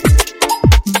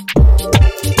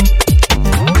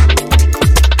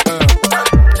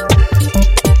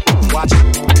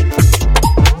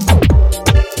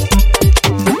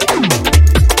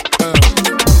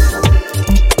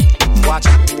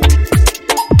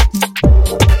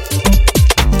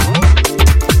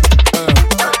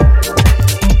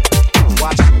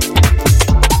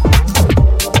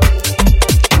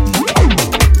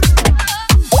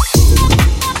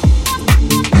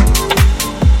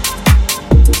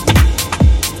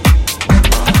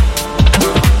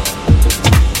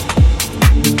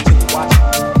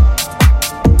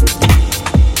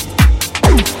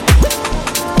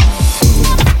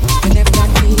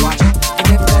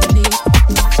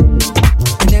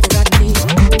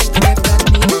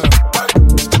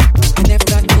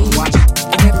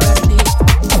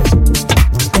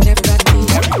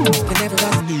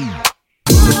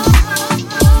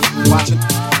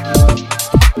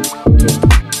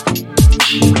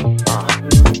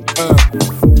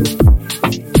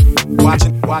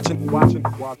 Watch it. Watch it.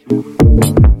 Watch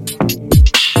it.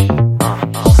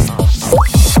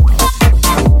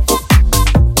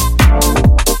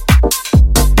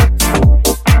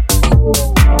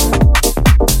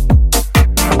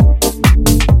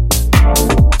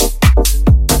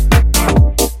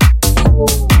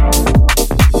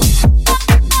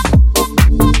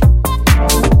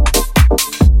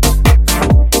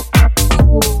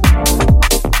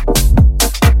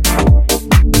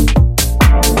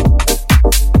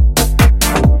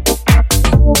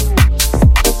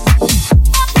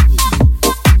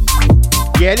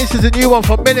 Yeah, this is a new one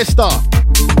from Minister.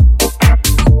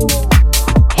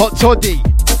 Hot Toddy.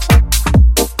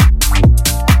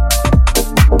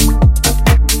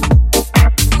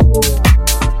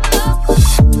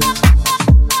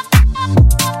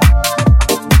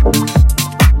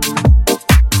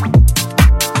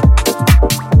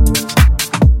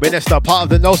 Minister, part of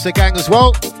the NOSA gang as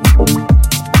well.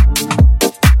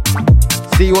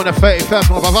 See you on the 31st,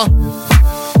 my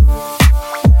brother.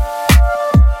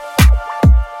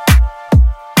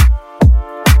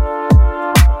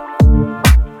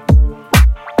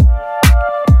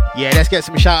 Yeah, let's get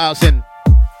some shout outs in.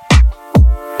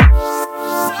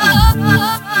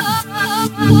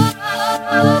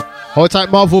 Hold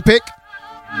tight, Marvel pick.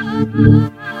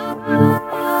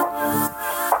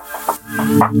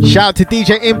 Shout out to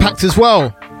DJ Impact as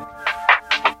well.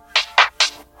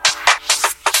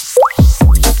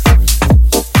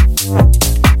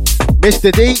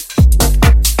 Mr. D,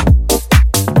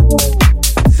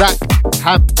 Zach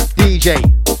Hamp DJ.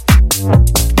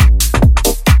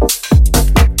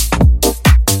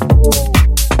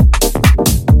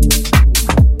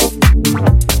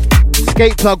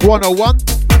 Skate Plug 101.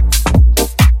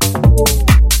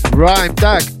 Rhyme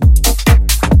Dag.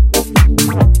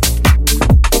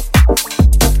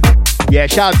 Yeah,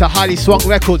 shout out to Highly Swung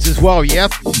Records as well, yeah?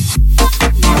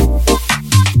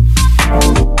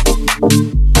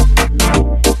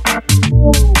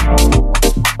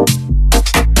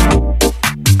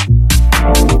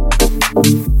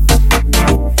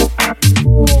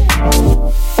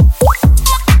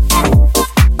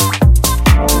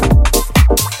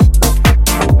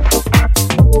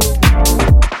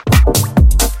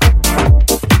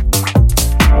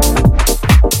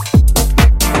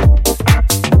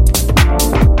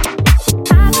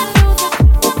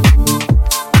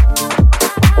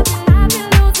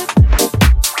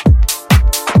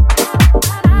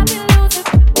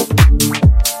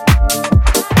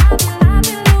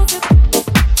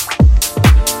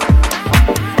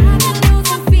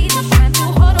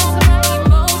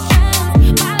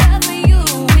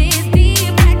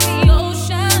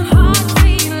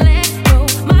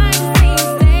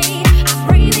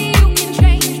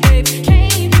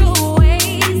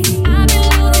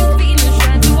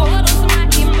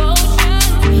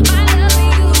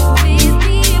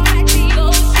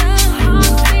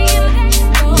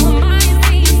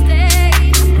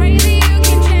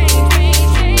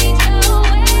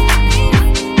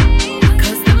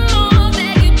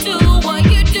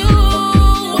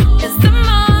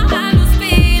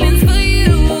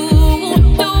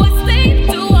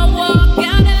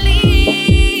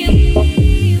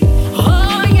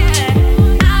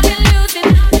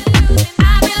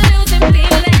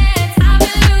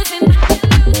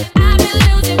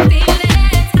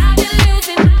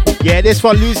 This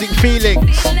for Losing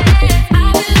Feelings.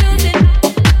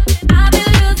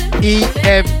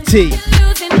 EMT.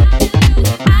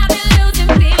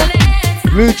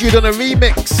 Rude Jude on a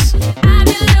remix.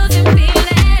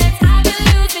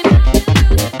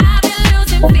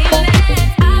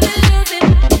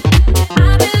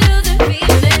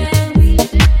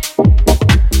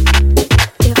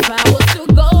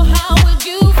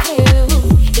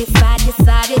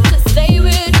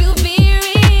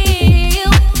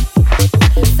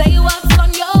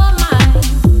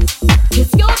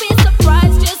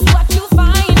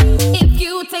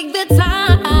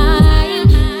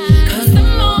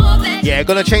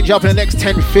 Gonna change up in the next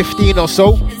 10, 15 or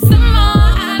so.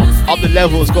 Up the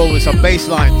levels, go with some bass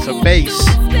line, some bass.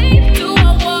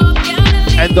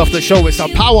 End of the show with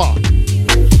some power.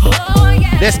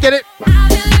 Let's get it.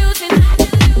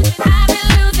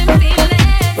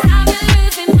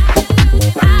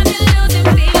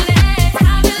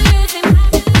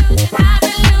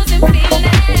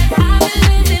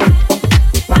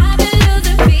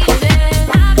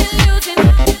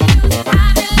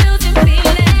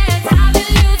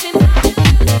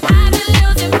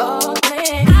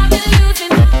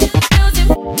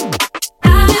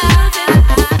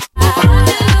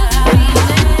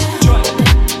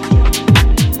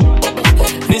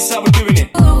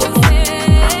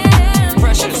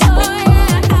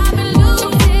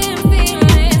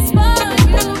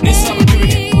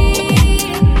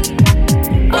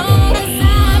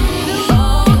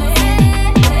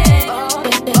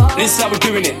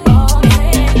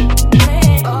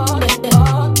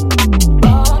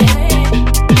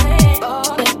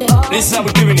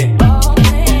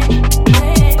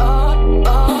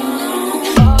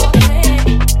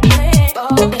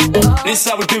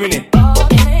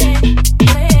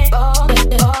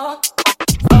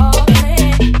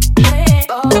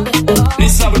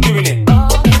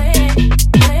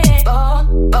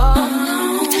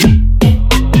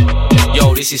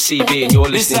 This is CB and you're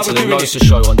listening to the NOSA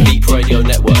show on Deep Radio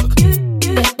Network.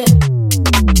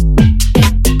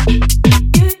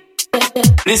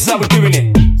 This is how we're doing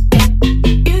it.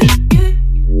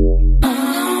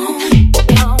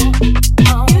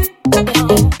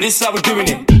 This is how we're doing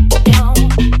it.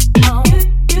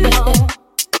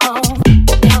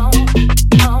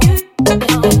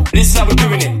 This is how we're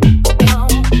doing it.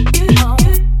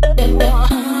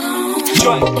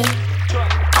 Join.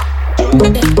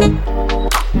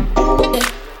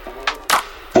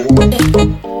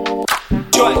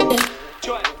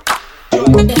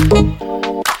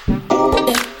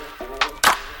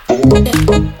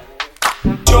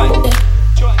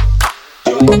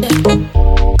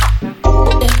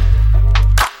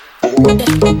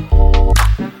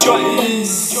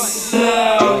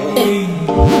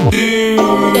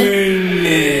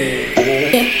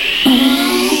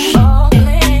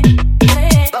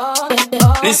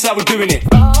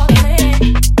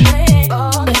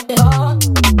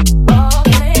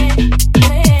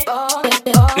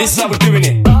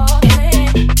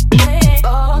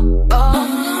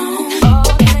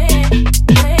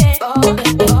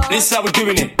 how we're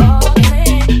doing it.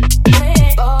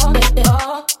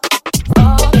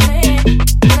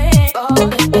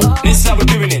 This how we're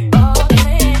doing it.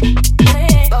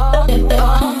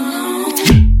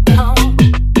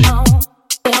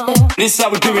 This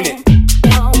how we're doing it.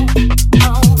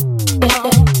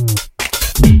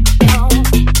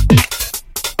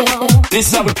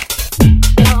 This how we.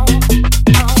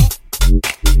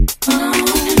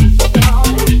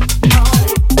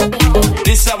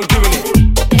 This how we're doing it.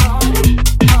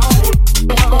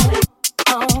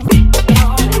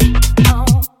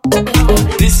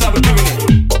 This how we're doing it.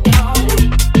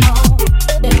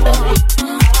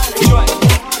 Try.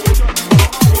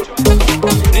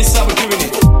 This how we're doing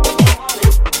it.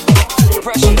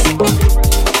 Precious.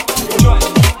 Try.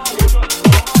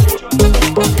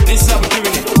 This how we're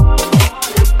doing it.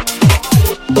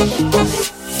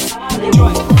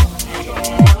 Try.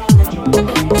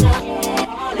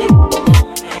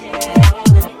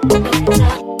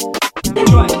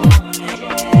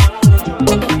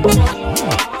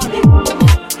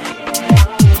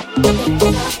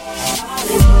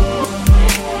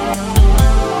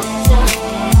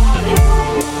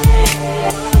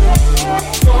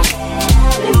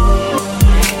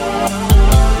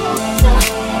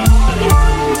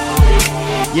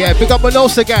 Yeah, big up my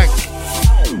NOSA gang.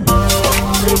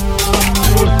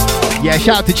 Yeah,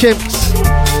 shout out to Chimps,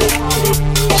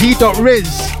 G.Riz,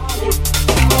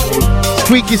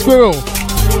 Squeaky Squirrel,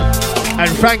 and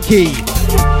Frankie.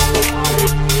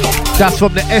 That's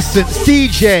from the Essence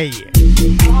DJ.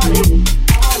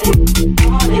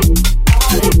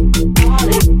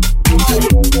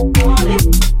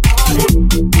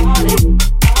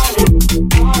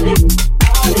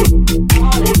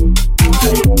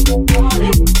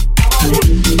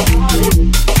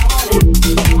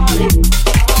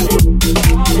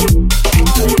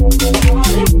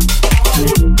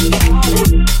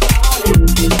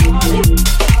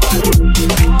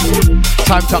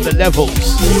 Timed up the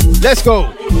levels. Let's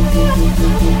go.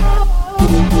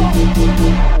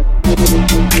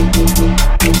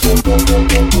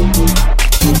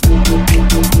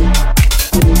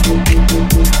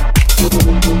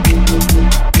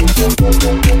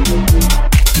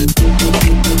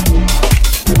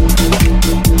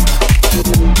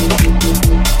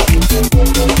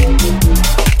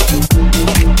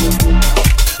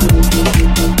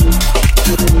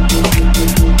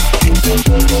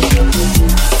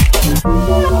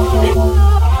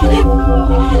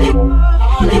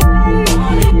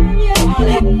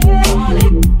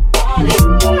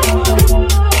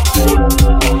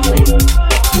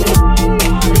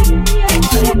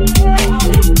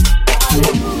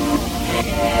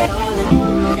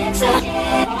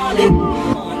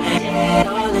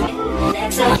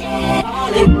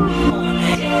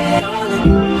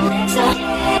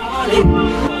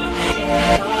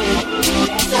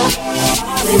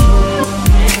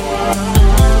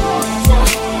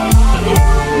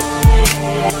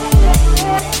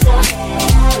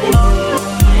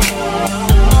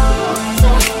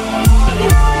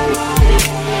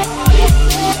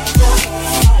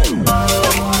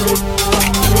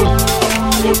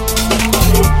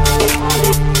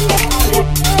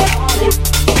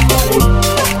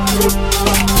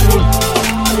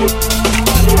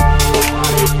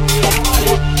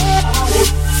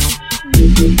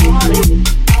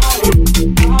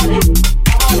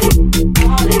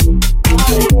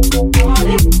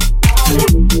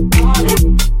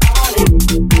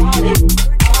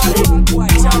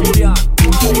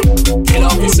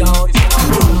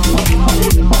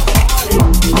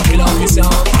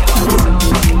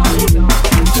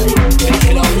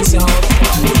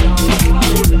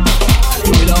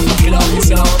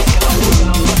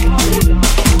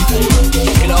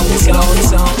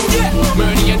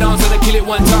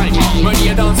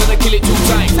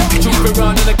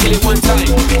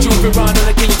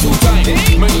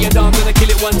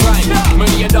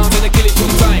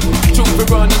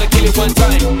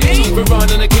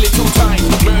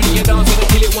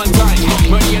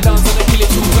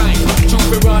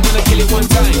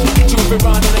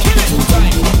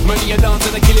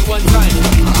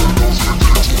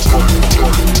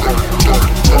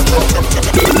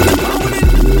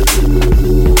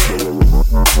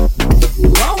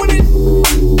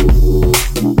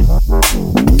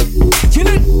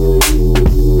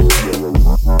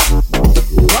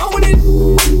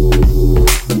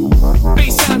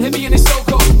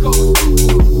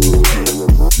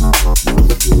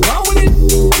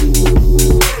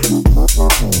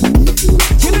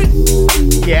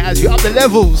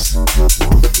 Levels.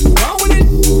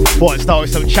 Boy, it started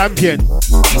with some champion.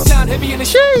 You sound heavy in the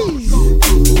cheese.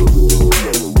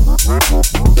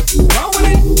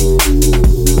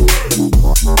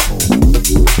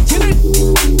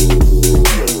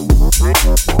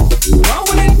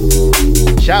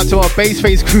 Shout out to our bass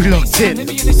face crew locked in.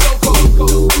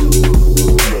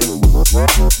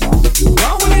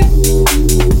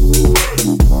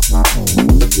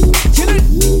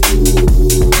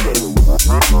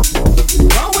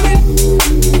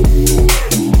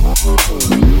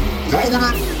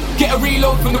 Get a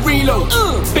reload from the reload.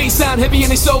 Bass sound heavy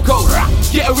and it's so cold.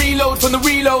 Get a reload from the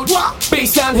reload.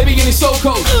 Bass sound heavy and it's so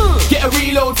cold. Get a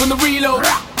reload from the reload.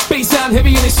 Bass sound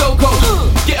heavy and it's so cold.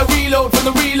 Get a reload from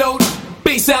the reload.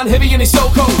 Bass sound heavy and it's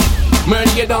so cold.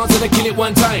 Murder your dance and I kill it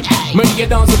one time. Murder your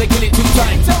dance and I kill it two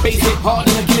times. Bass it hard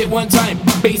and I kill it one time.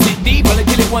 Bass it deep and I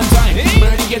kill it one time.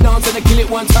 Murder your dance and I kill it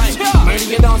one time. Murder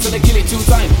your dance and I kill it two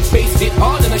times. Bass it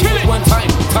hard and I kill it one time.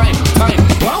 Time.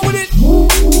 Run with it.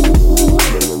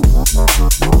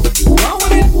 Run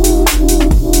with it.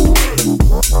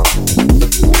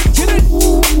 Kill it.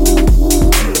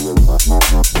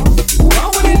 Run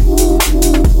with it.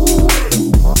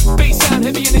 Bass sound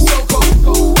heavy and it's so cold.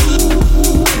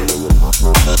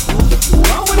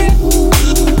 Run with it.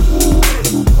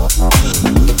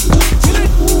 Kill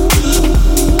it.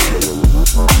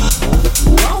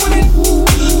 Run with it.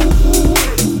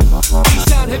 Bass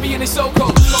sound heavy and it's so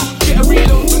cold. Get a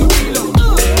reload from the reload.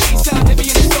 Bass sound heavy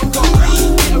and it's so cold.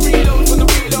 Get a reload from the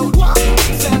reload. Bass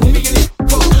sound heavy and it's so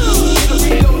cold. Get a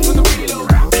reload from the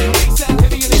reload. Bass sound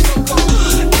heavy and it's so cold.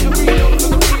 Get a reload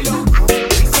from the reload.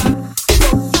 Bass sound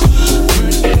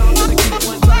murder your dance and I kill it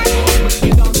one time. Murder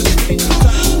your dance and I kill it two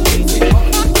times. Bass it hard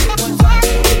and I kill it one time.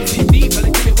 Bass it deep and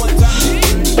I kill it one time.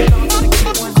 Murder your dance and I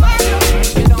kill it one time.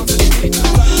 Murder your dance and I kill it two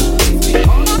times. Bass it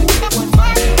hard and I kill it one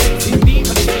time. Bass it deep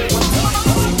and I kill it one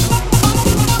time.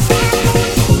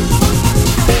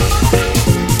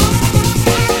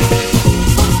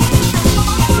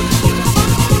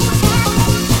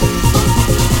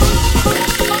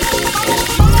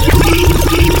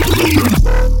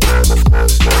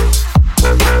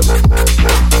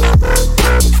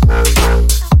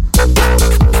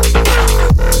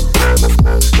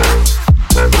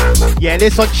 Yeah,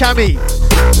 this on Chammy.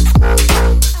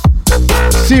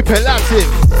 Superlative.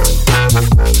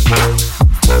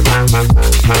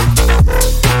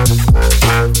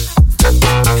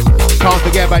 Can't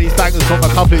forget about these bangers from a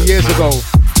couple of years ago.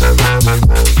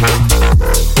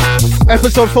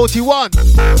 Episode 41.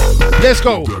 Let's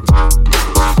go.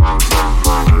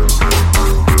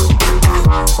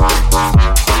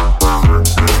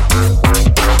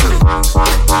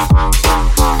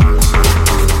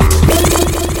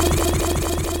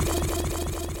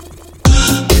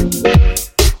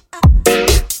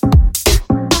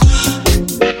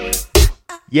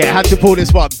 Yeah, had to pull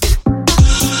this one.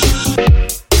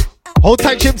 Hold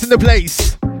tight, chimps in the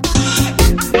place.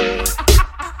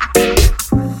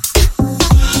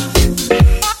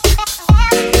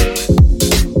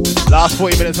 Last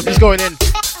 40 minutes, I'm just going in.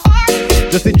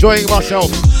 Just enjoying myself.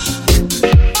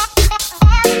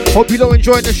 Hope you don't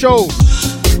enjoy the show.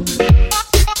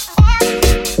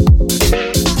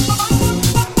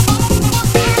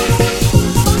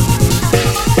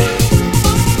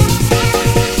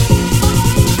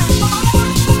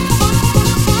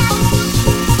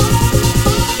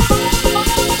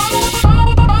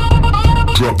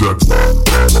 Drop that.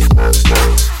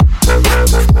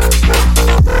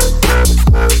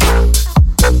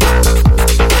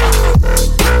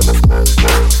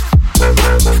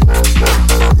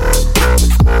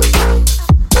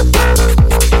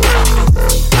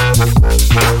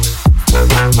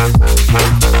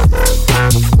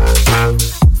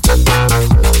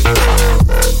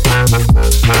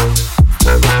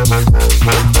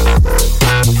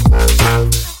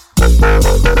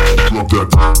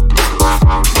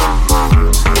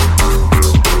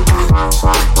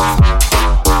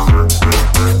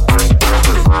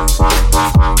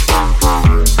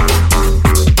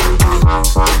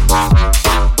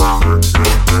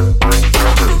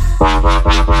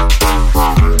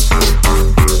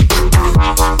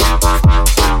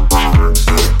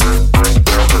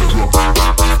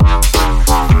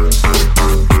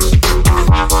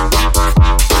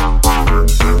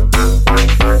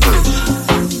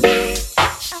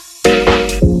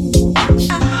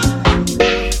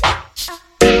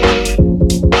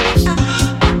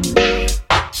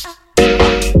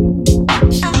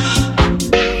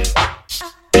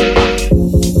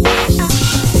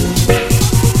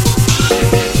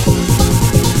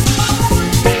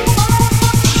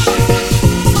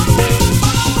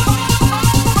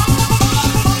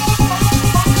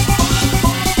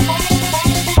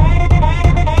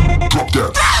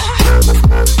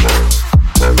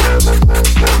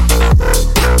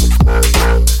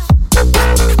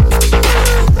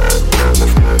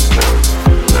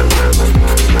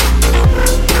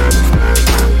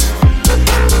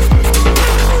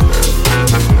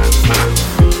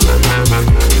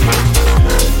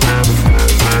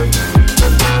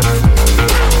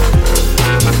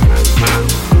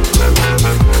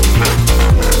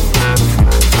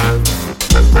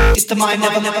 mind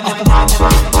never.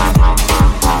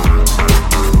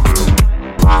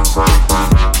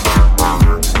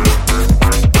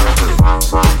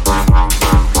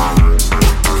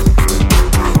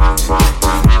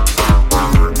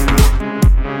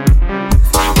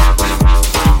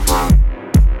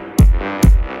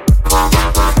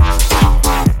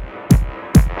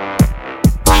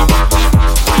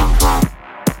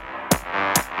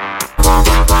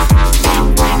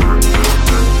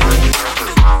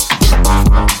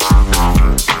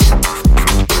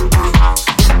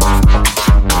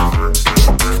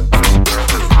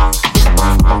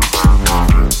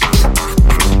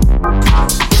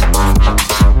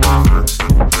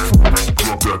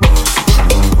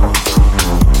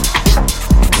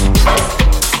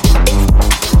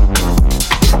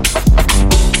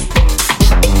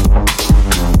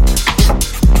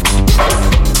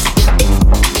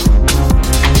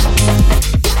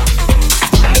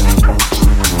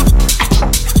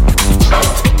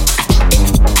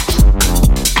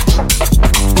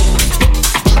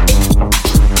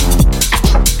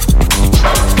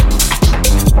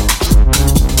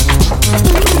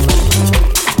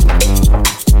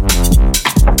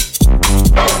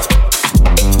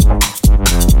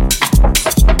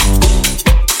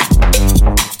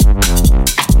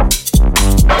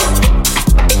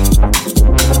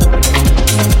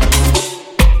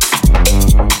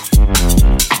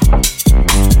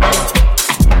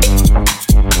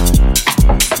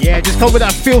 Come with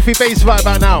that filthy bass right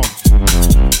about now.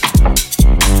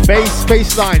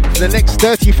 Bass line for the next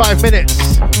 35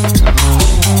 minutes.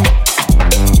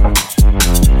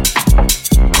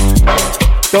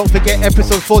 Don't forget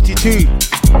episode 42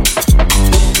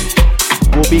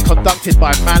 will be conducted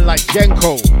by a man like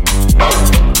Jenko.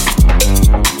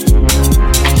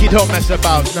 You don't mess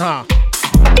about, nah.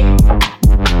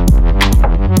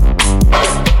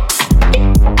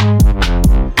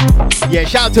 Yeah,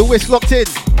 shout out to Whisk Locked In.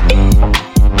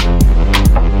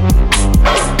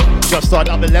 Just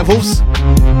started up the levels.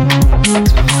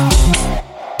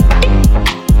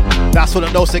 That's what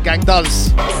the NOSA gang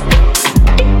does.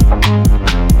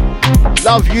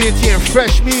 Love, unity and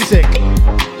fresh music.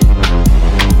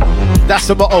 That's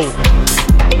the motto.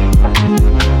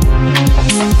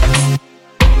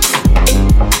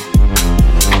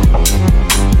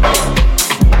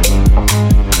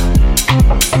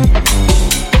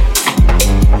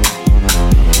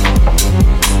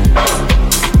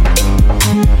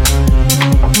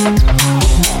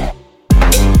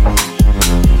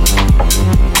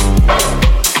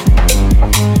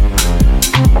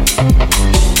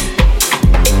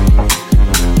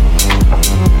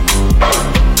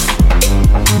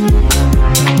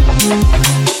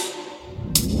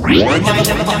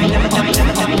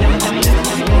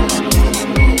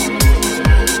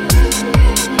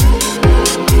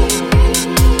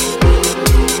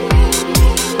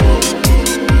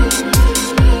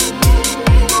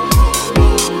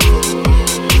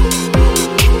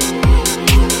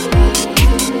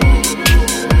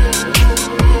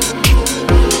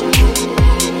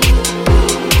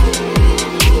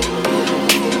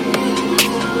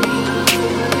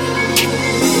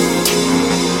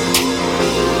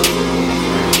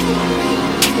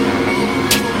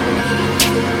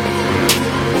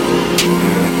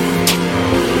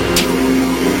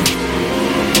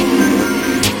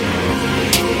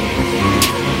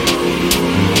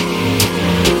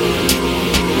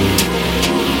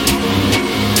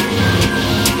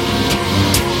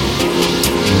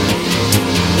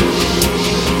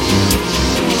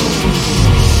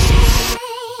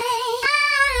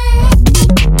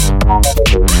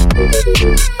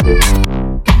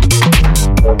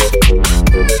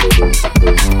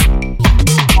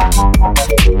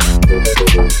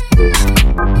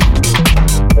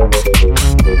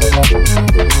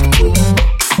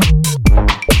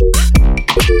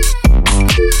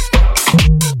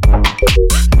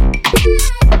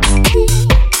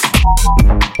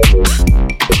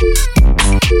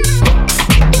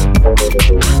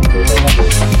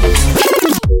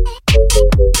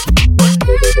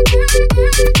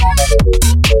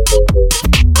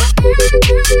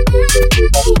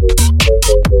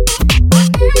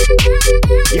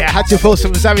 To throw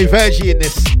some Zami Vergi in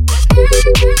this.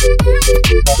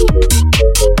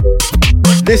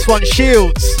 This one,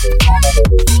 Shields.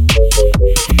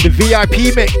 The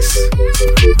VIP mix.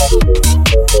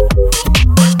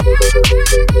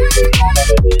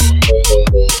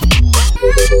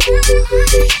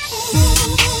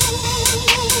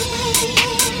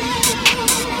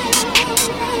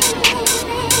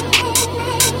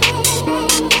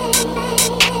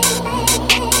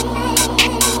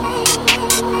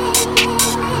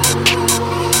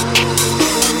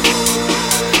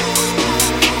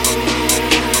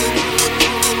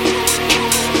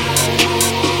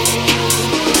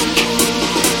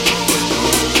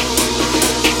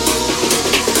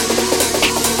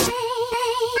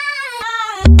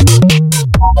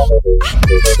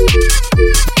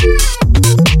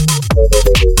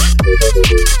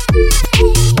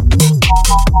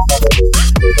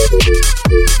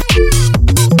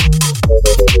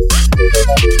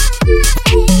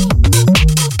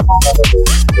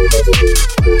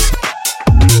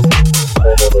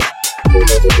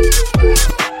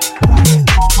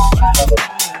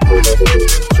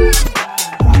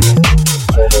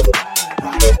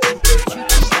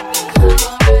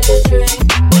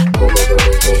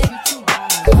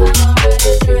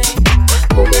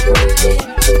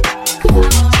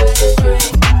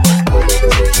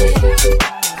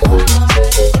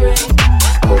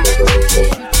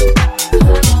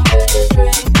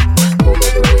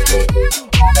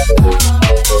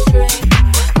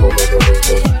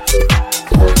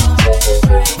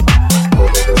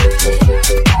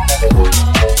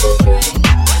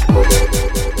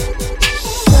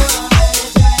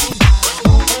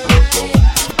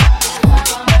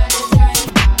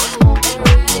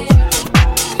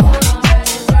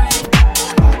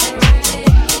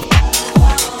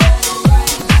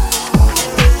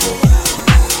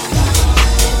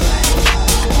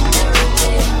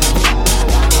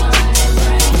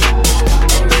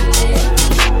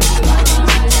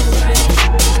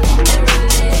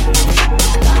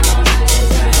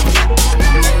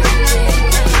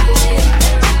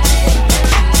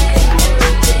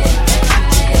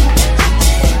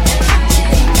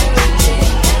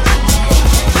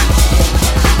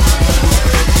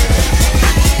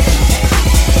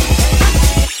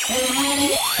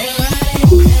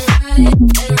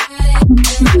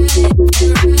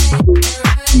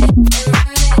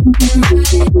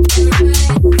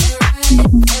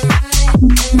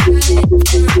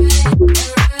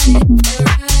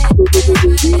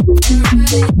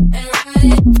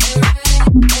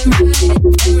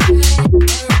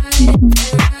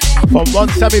 From one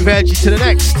Sammy Vergie to the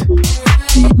next.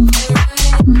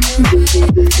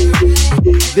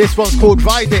 This one's called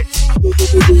Ride It.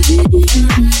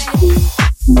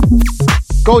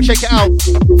 Go check it out.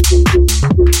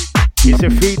 It's a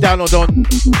free download on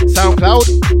SoundCloud.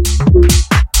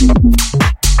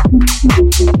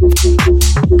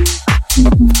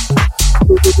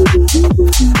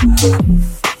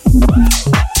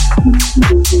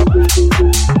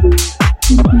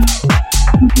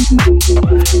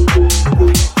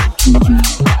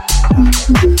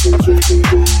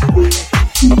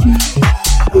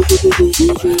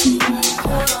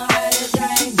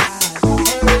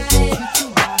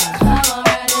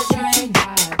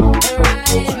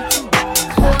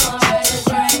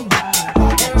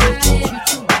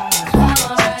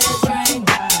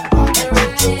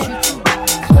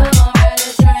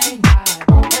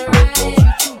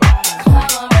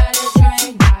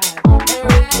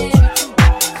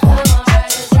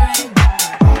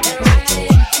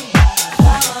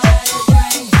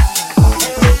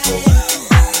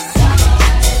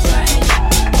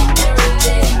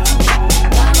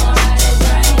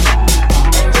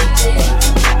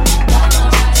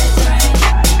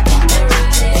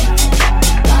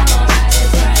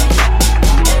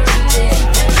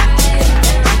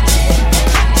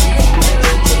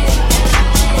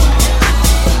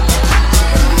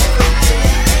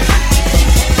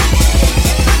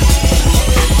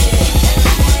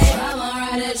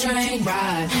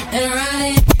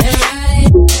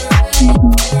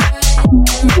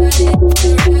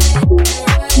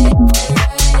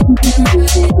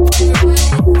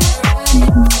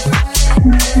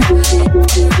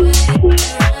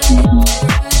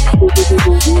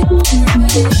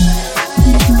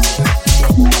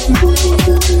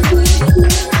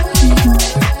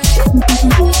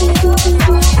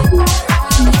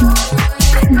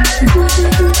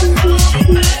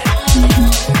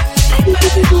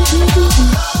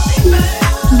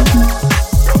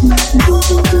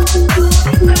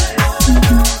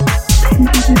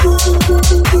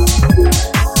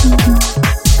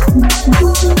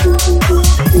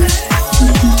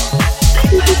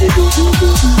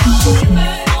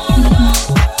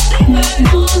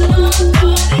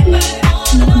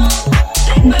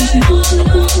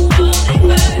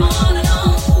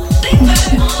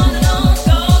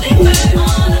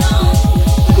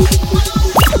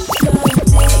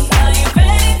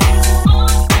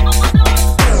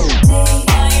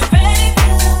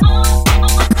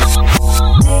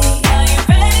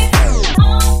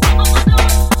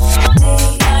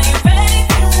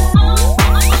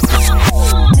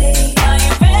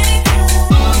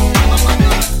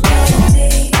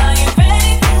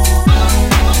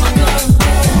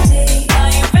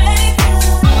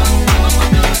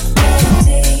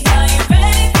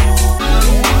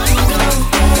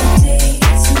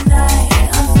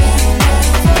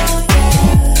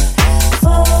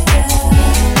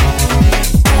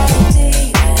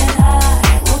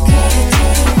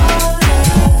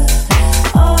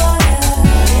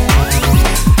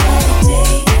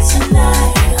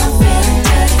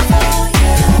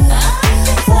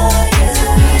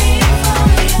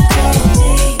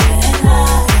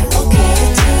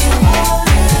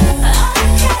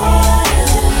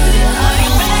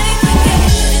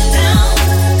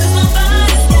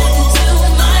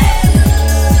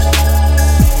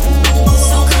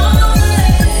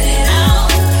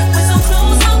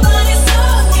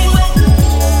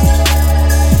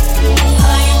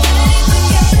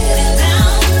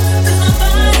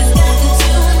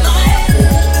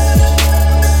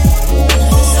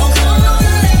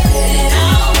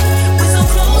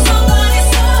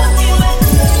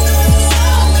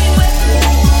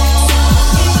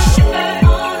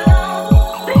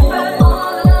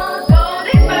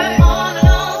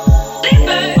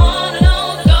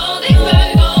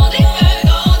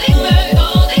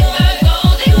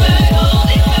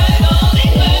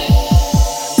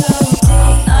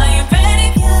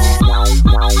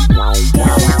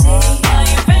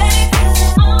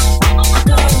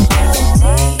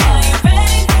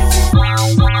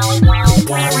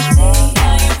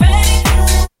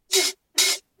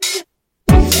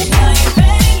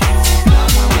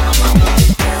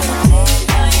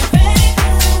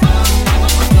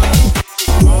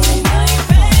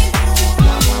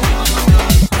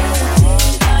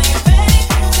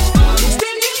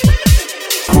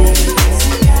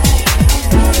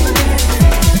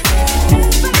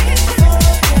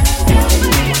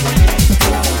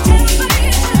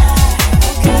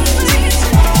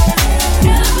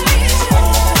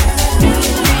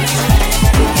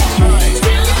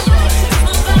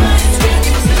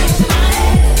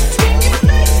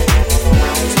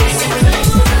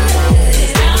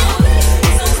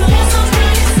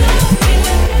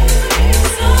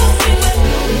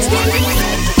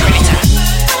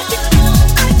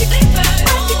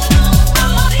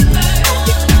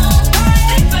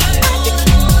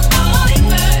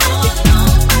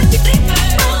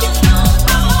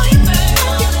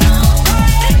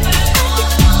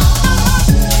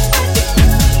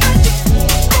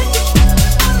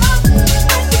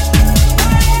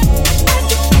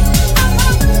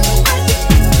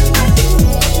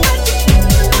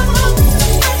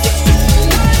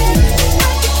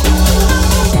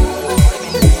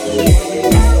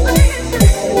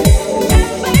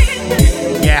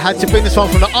 Had to bring this one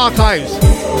from the archives.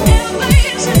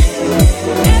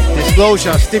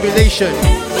 Disclosure, Stimulation.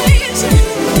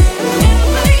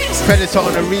 Predator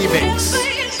on a remix.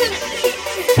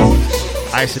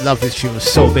 I used to love this tune, it was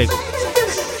so big.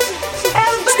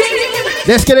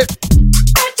 Let's get it.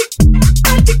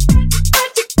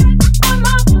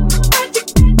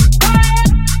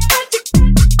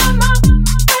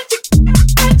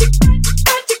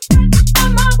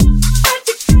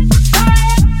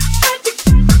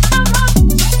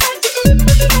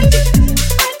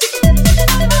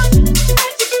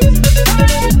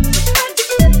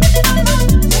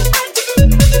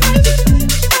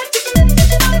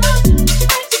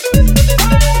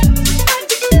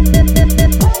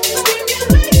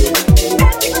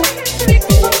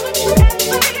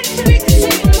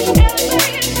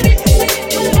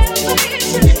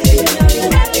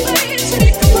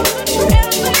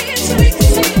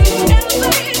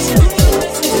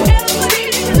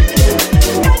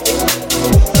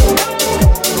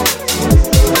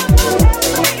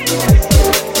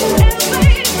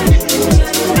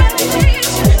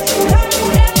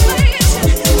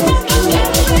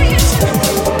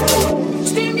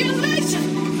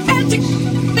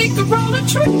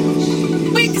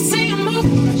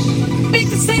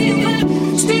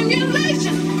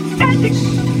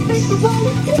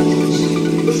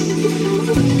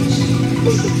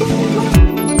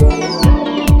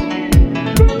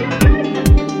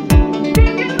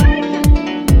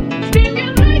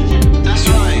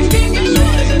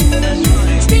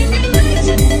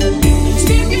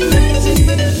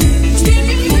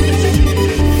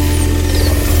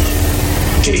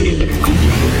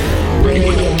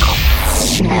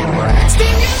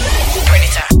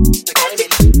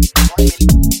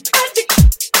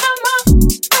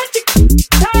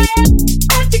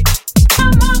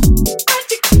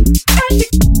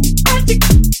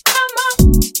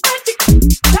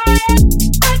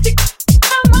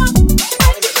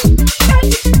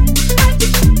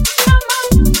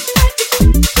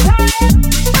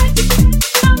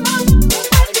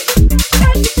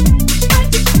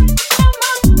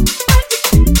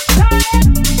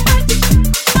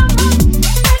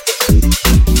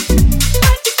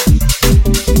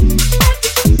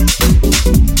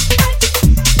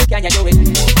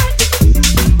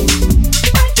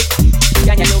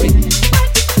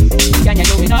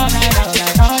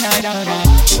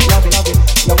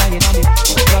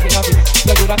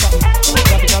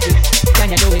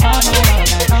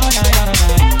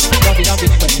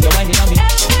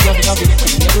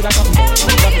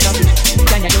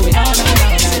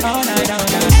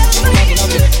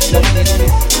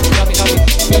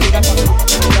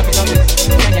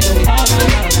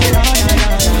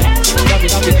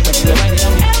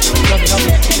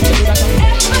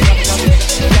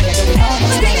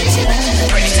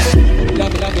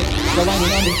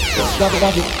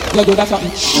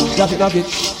 Love it,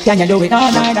 can you do it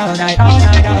all night, all night, all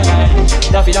night, all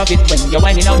night? Love it when you're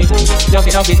whining on me. Love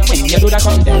it when you do that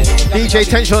content. DJ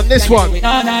Tension on this one.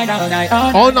 All night, all night,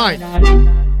 all night. All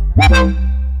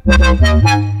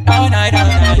night, all night. All night, all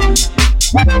night.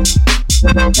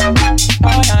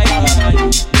 All night, all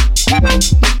night.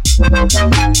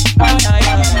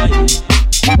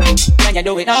 Can you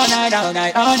do it all night, all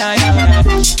night, all night, all night?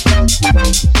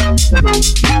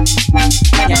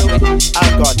 Can you do it?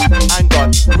 Hang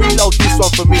on. Reload this one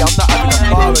for me. I'm not having a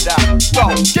bar of that. Go,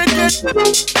 get it.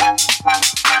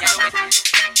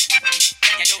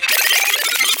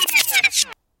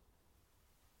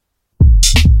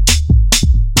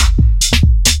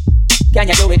 Can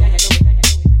you do it?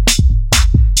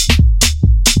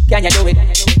 Can you do it?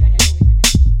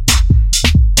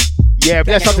 Yeah,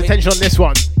 bless up the tension on this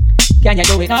one. Can you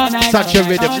do it all night? Such a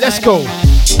rhythm. Let's go.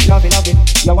 Love it,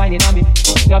 you're whining on me.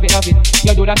 Love it,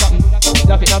 you do that something.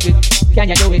 Love it, can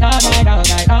you do it all night, all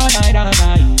night, all night, all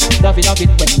night? Love it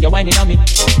when you're whining on me.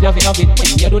 Love it when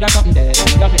you do that something there.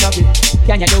 Love it,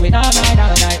 can you do it all night,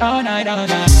 all night, all night, all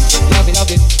night?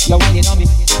 Love it, you're whining on me.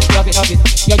 Love it,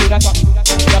 you do that something.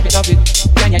 Love it,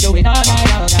 can you do it all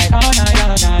night, all night, all night,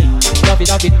 all night? Love it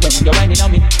when you're whining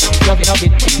on me. Love it when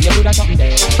you do that something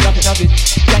there. Love it,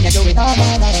 can you do it all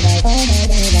night, all night, all night,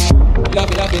 all night?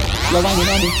 Love it, you're whining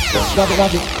on me. Love it,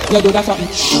 you do that something.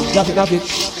 Love it,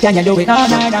 can you do it all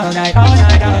night, all night, all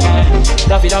night, all night?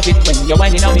 Love it when you're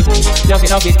whining on me. Love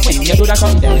it when you do that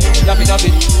something. Love it,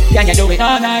 can you do it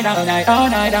all night, all night, all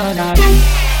night, all night?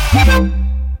 All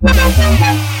night, all night, all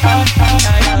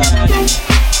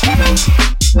night.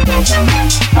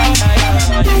 All night,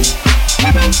 all night.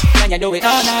 Can Can you do it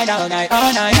all night, all night,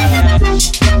 all night, all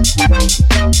night?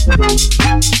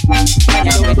 Can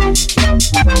you do it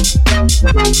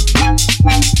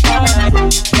all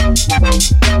night?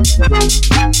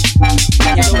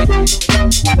 Can you do it?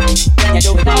 Can you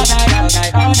do it all night, all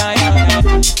night, all night, all night,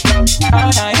 all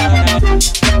night, all night,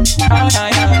 all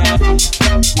night, all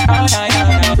night, all night,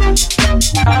 all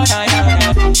night, all night,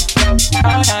 all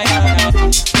night, all night, all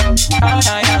night, all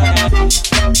night,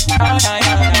 all night, all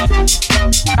night, all night.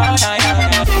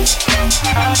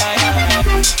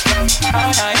 All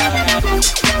night, all night,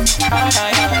 all night,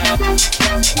 all night, all night, all night, all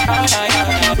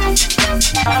night, all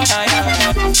night, all night, all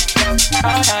night,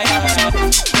 all night, all night, all night,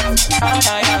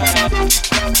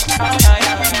 all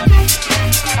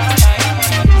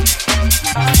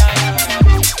night,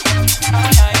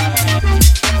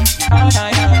 all night, all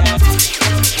night,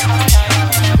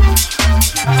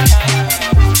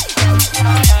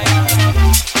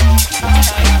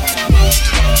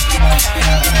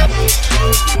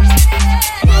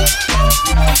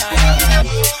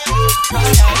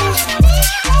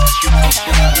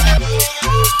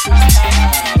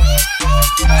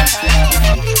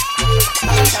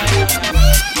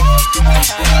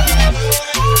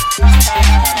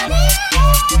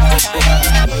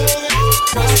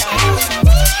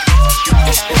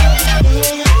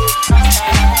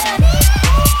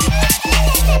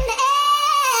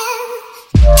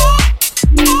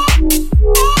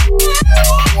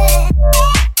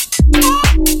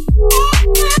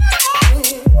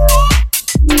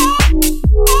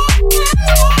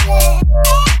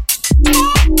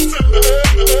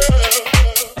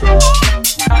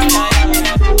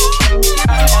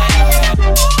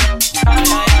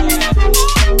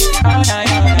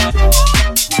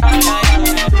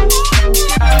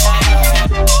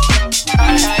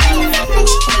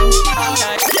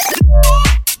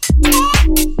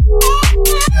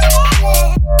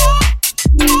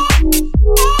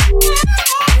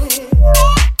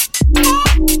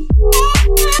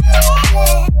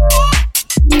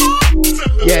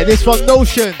 This one,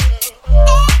 Notion.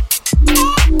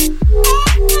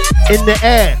 In the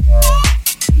air.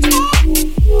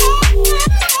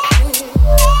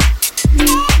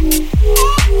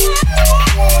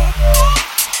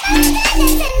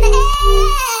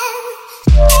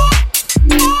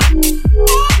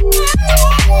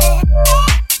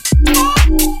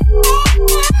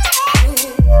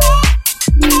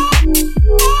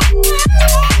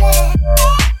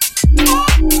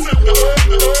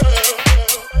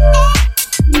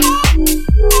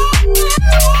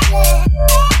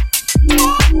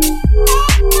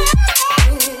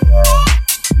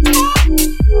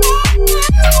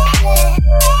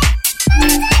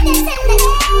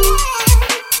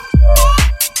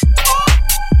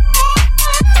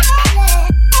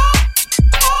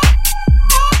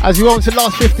 As we go into the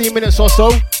last 15 minutes or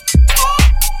so,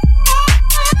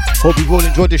 hope you've all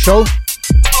enjoyed the show.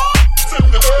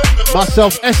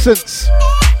 Myself, Essence.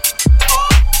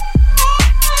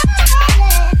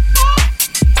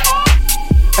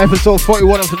 Episode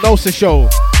 41 of the NOSA show.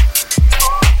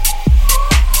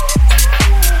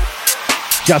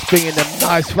 Just bringing them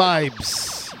nice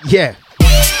vibes. Yeah.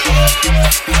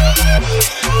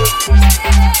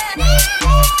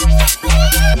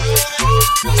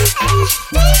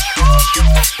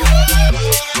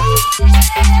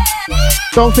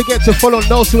 Don't forget to follow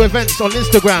NOSA events on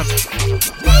Instagram.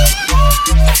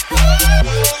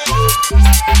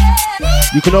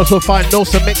 You can also find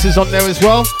NOSA mixes on there as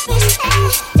well.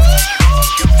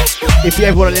 If you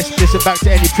ever want to listen back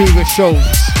to any previous shows,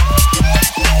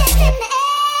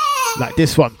 like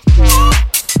this one.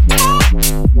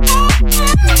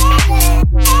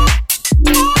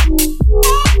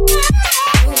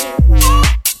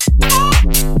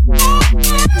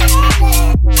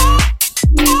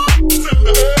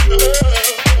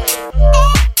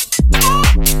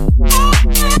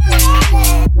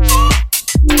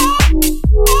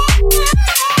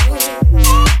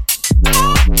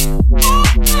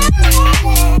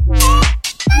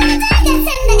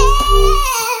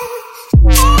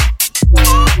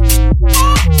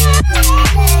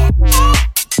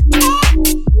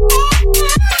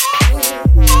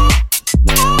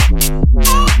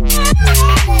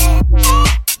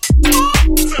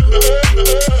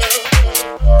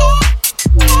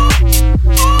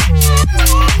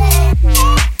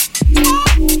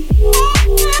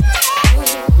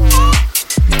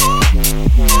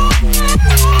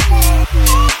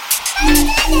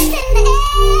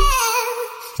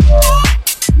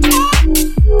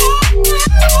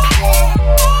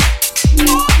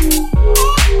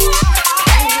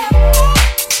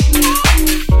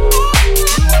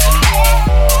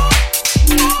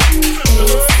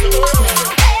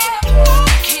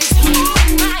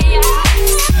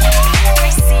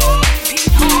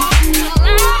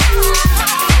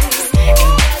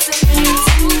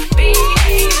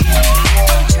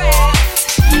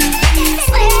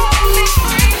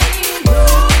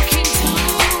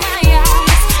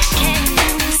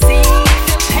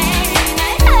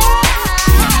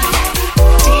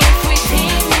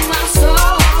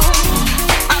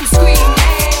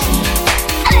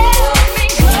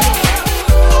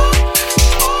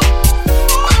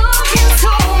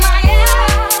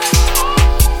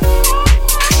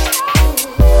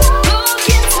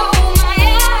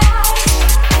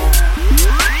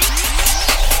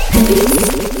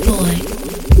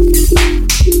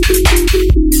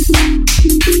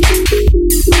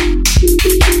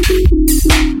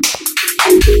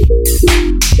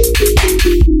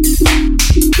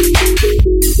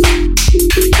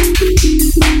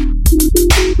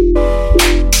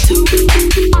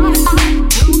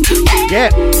 Yeah.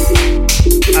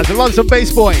 As I run some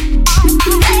bass, boy.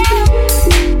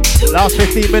 Last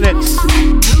 15 minutes.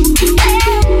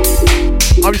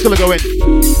 I'm just gonna go in.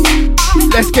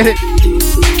 Let's get it.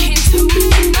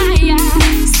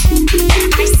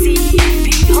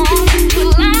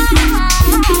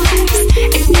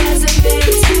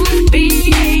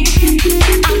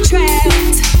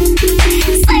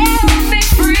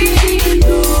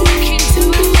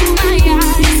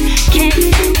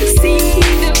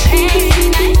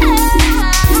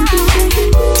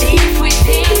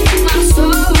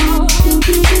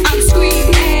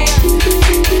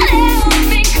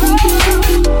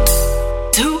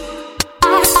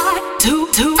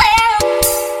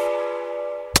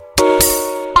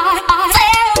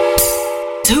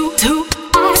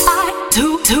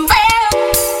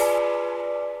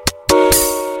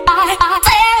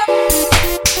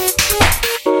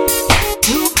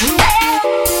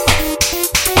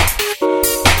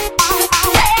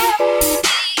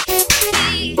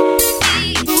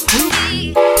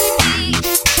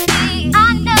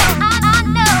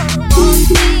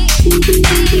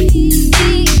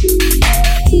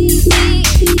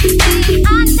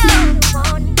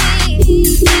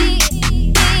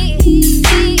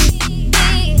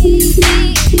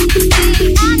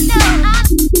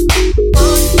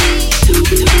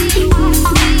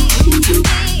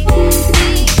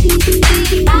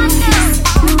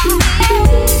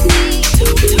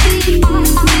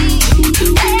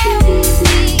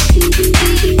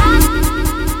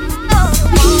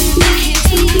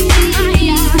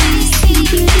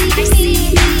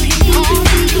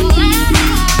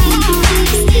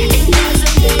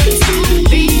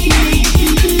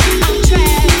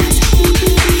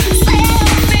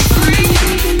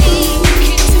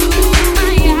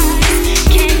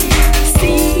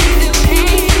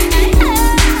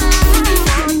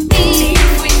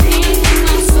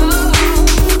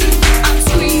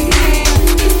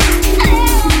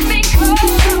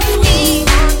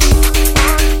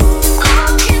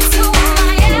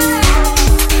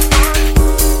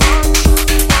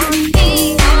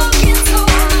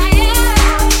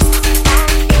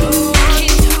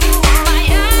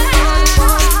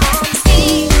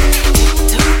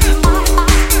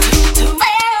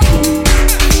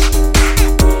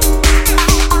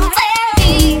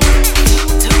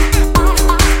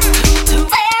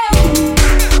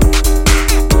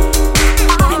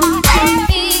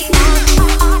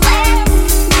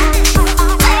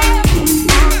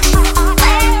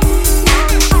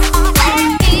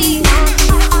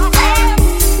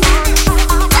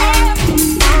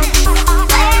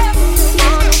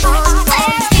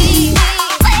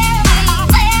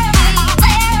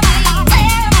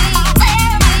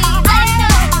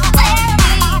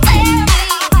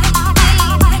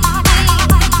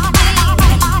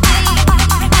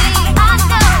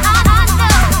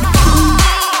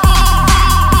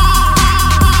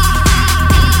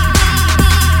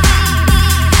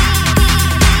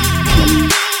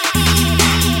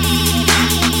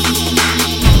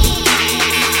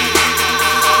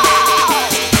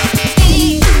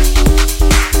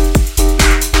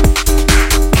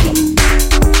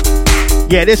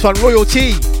 Yeah, this one,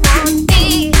 Royalty.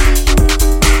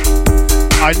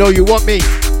 I know you want me.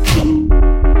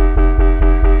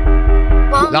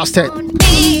 Last 10.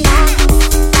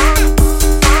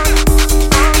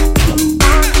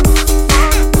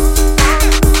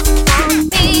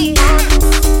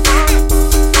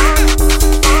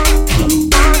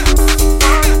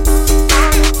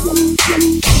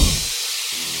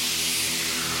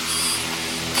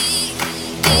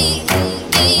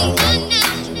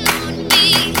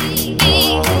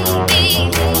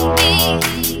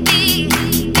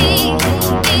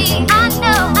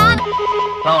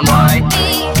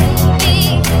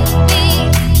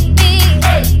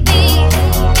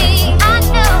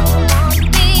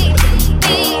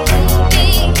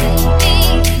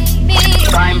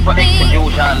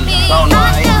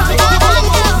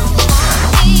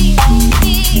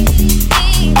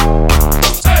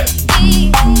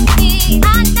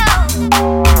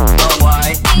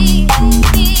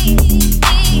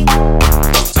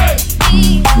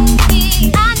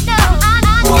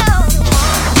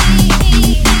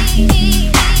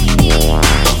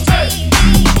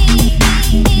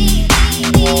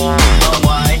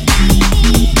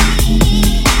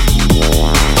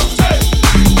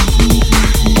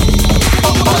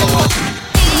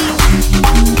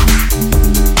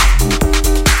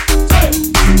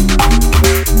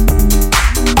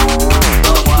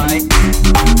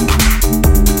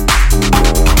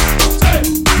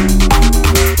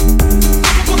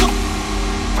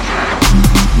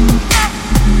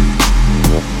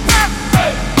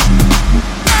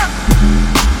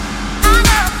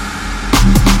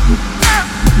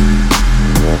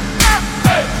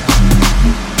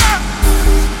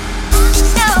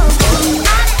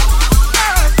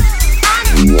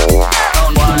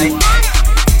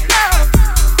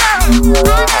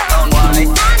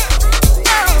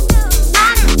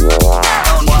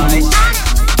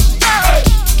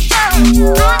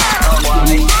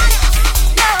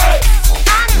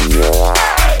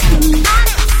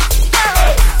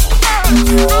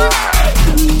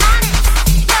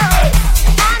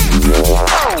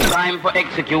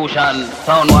 execution,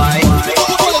 sound wide. Sound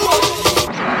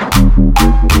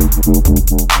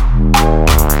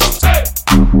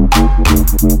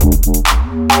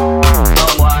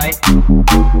wide.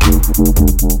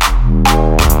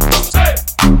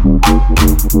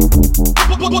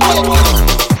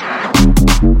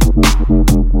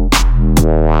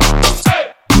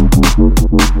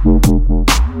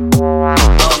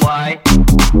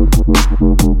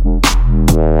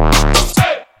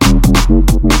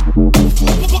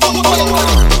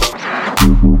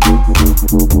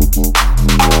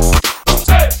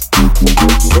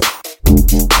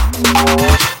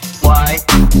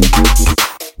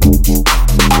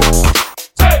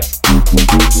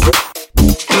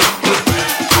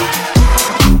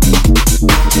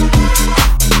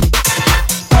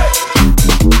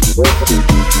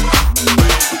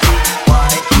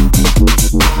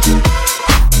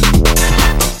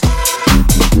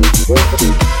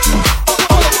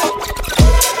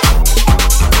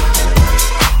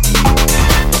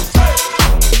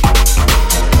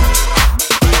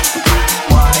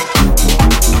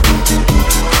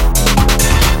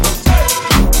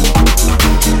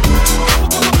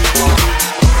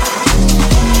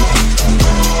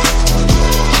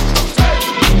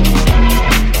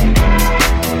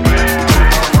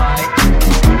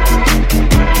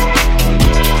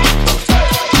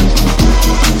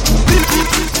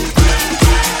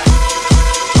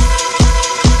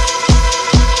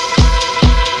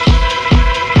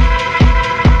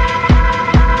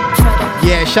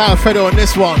 Shout out Fredo on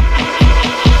this one.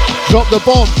 Drop the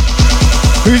bomb.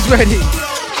 Who's ready?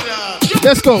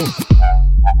 Let's go.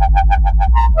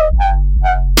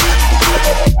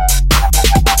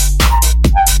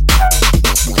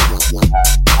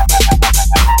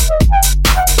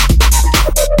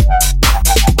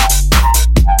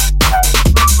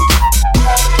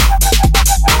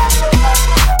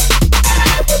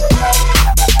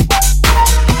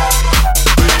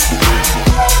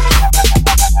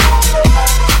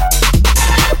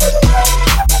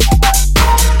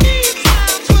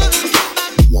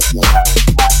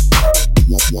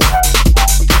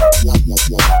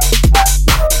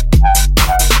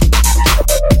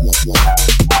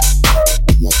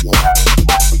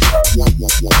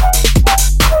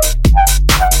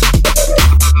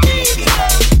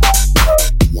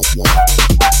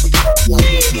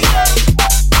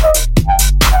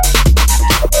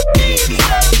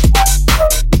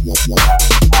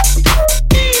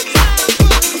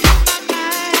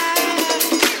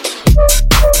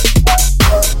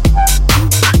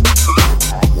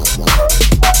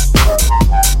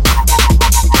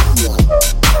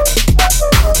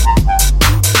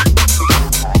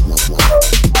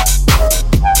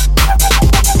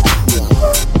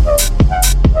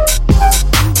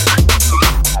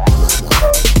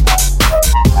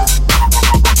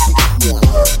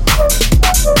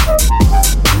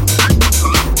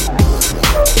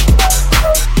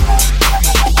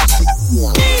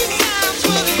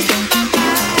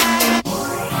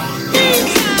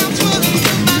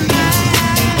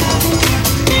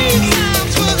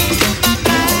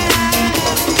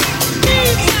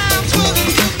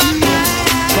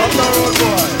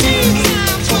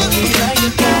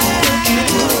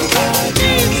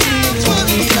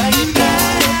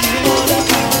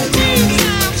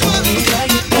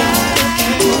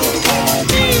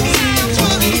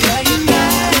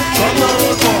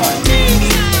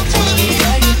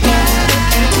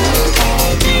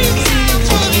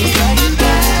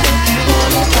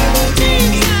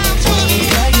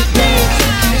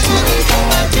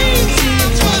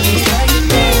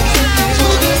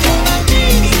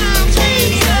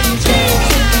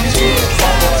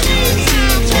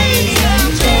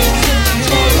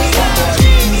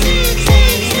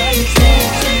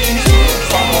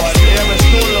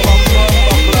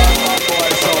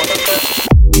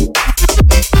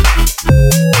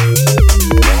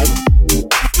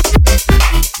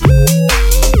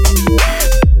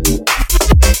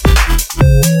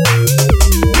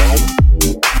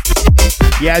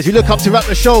 As you look up to wrap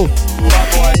the show,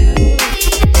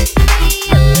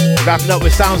 wrapping up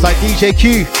with sounds like DJ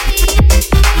Q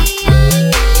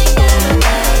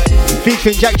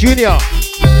featuring Jack Jr.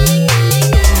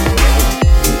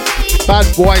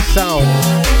 Bad Boy Sound.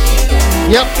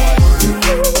 Yep.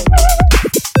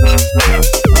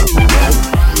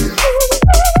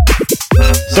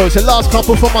 So it's the last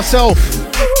couple for myself.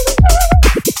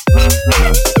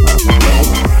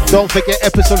 Don't forget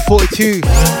episode 42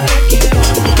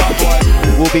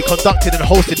 will be conducted and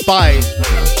hosted by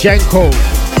Jenko.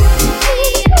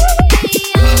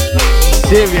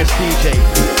 Serious DJ.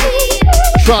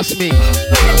 Trust me.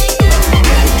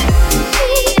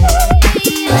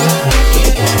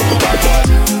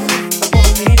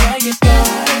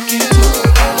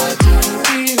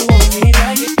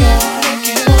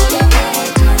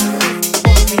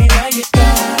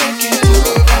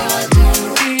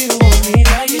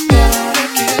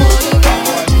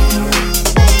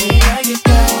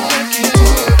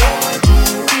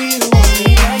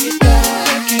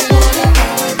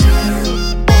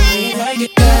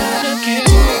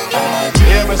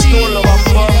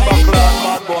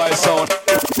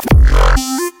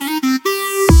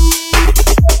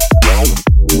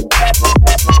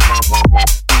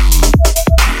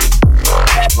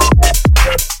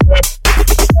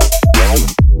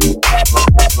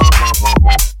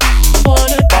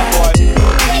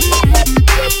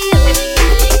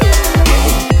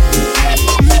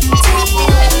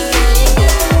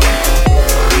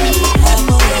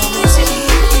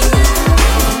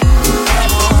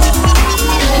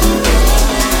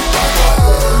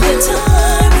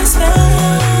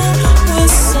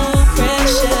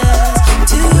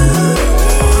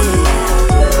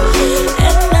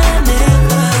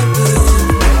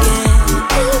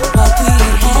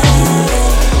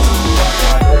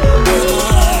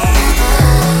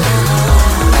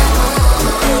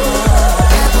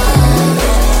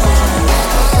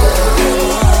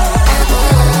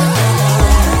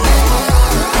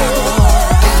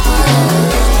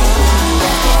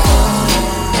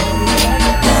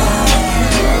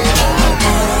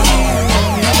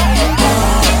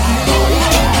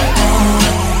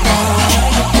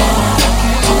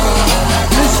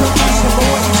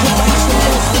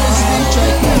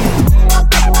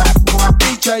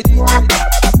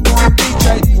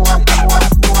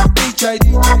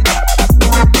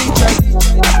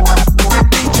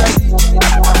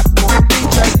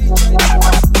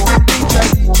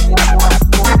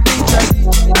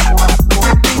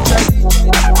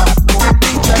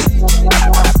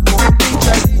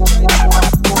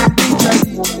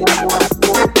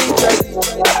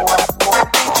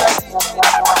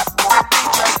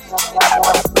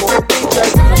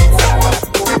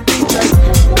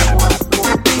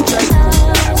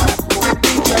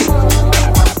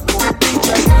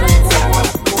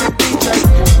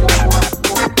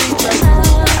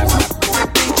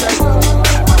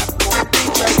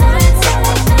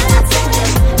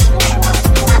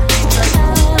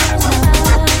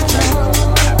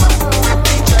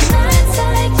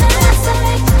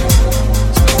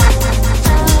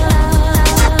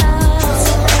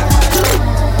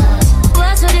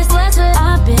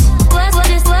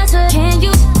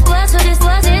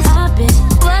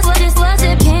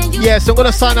 Yes, I'm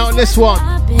gonna sign out on this one.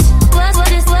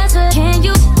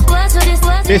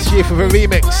 This year for the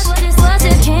remix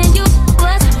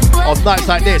of Nights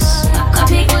Like This.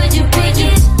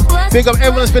 Big up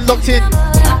everyone that's been locked in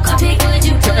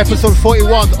to episode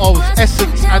 41 of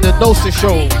Essence and the NOSA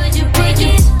Show.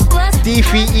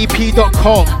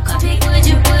 D3EP.com.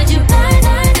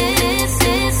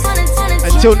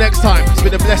 Until next time, it's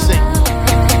been a blessing.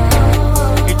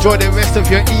 Enjoy the rest of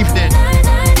your evening.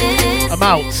 I'm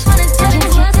out.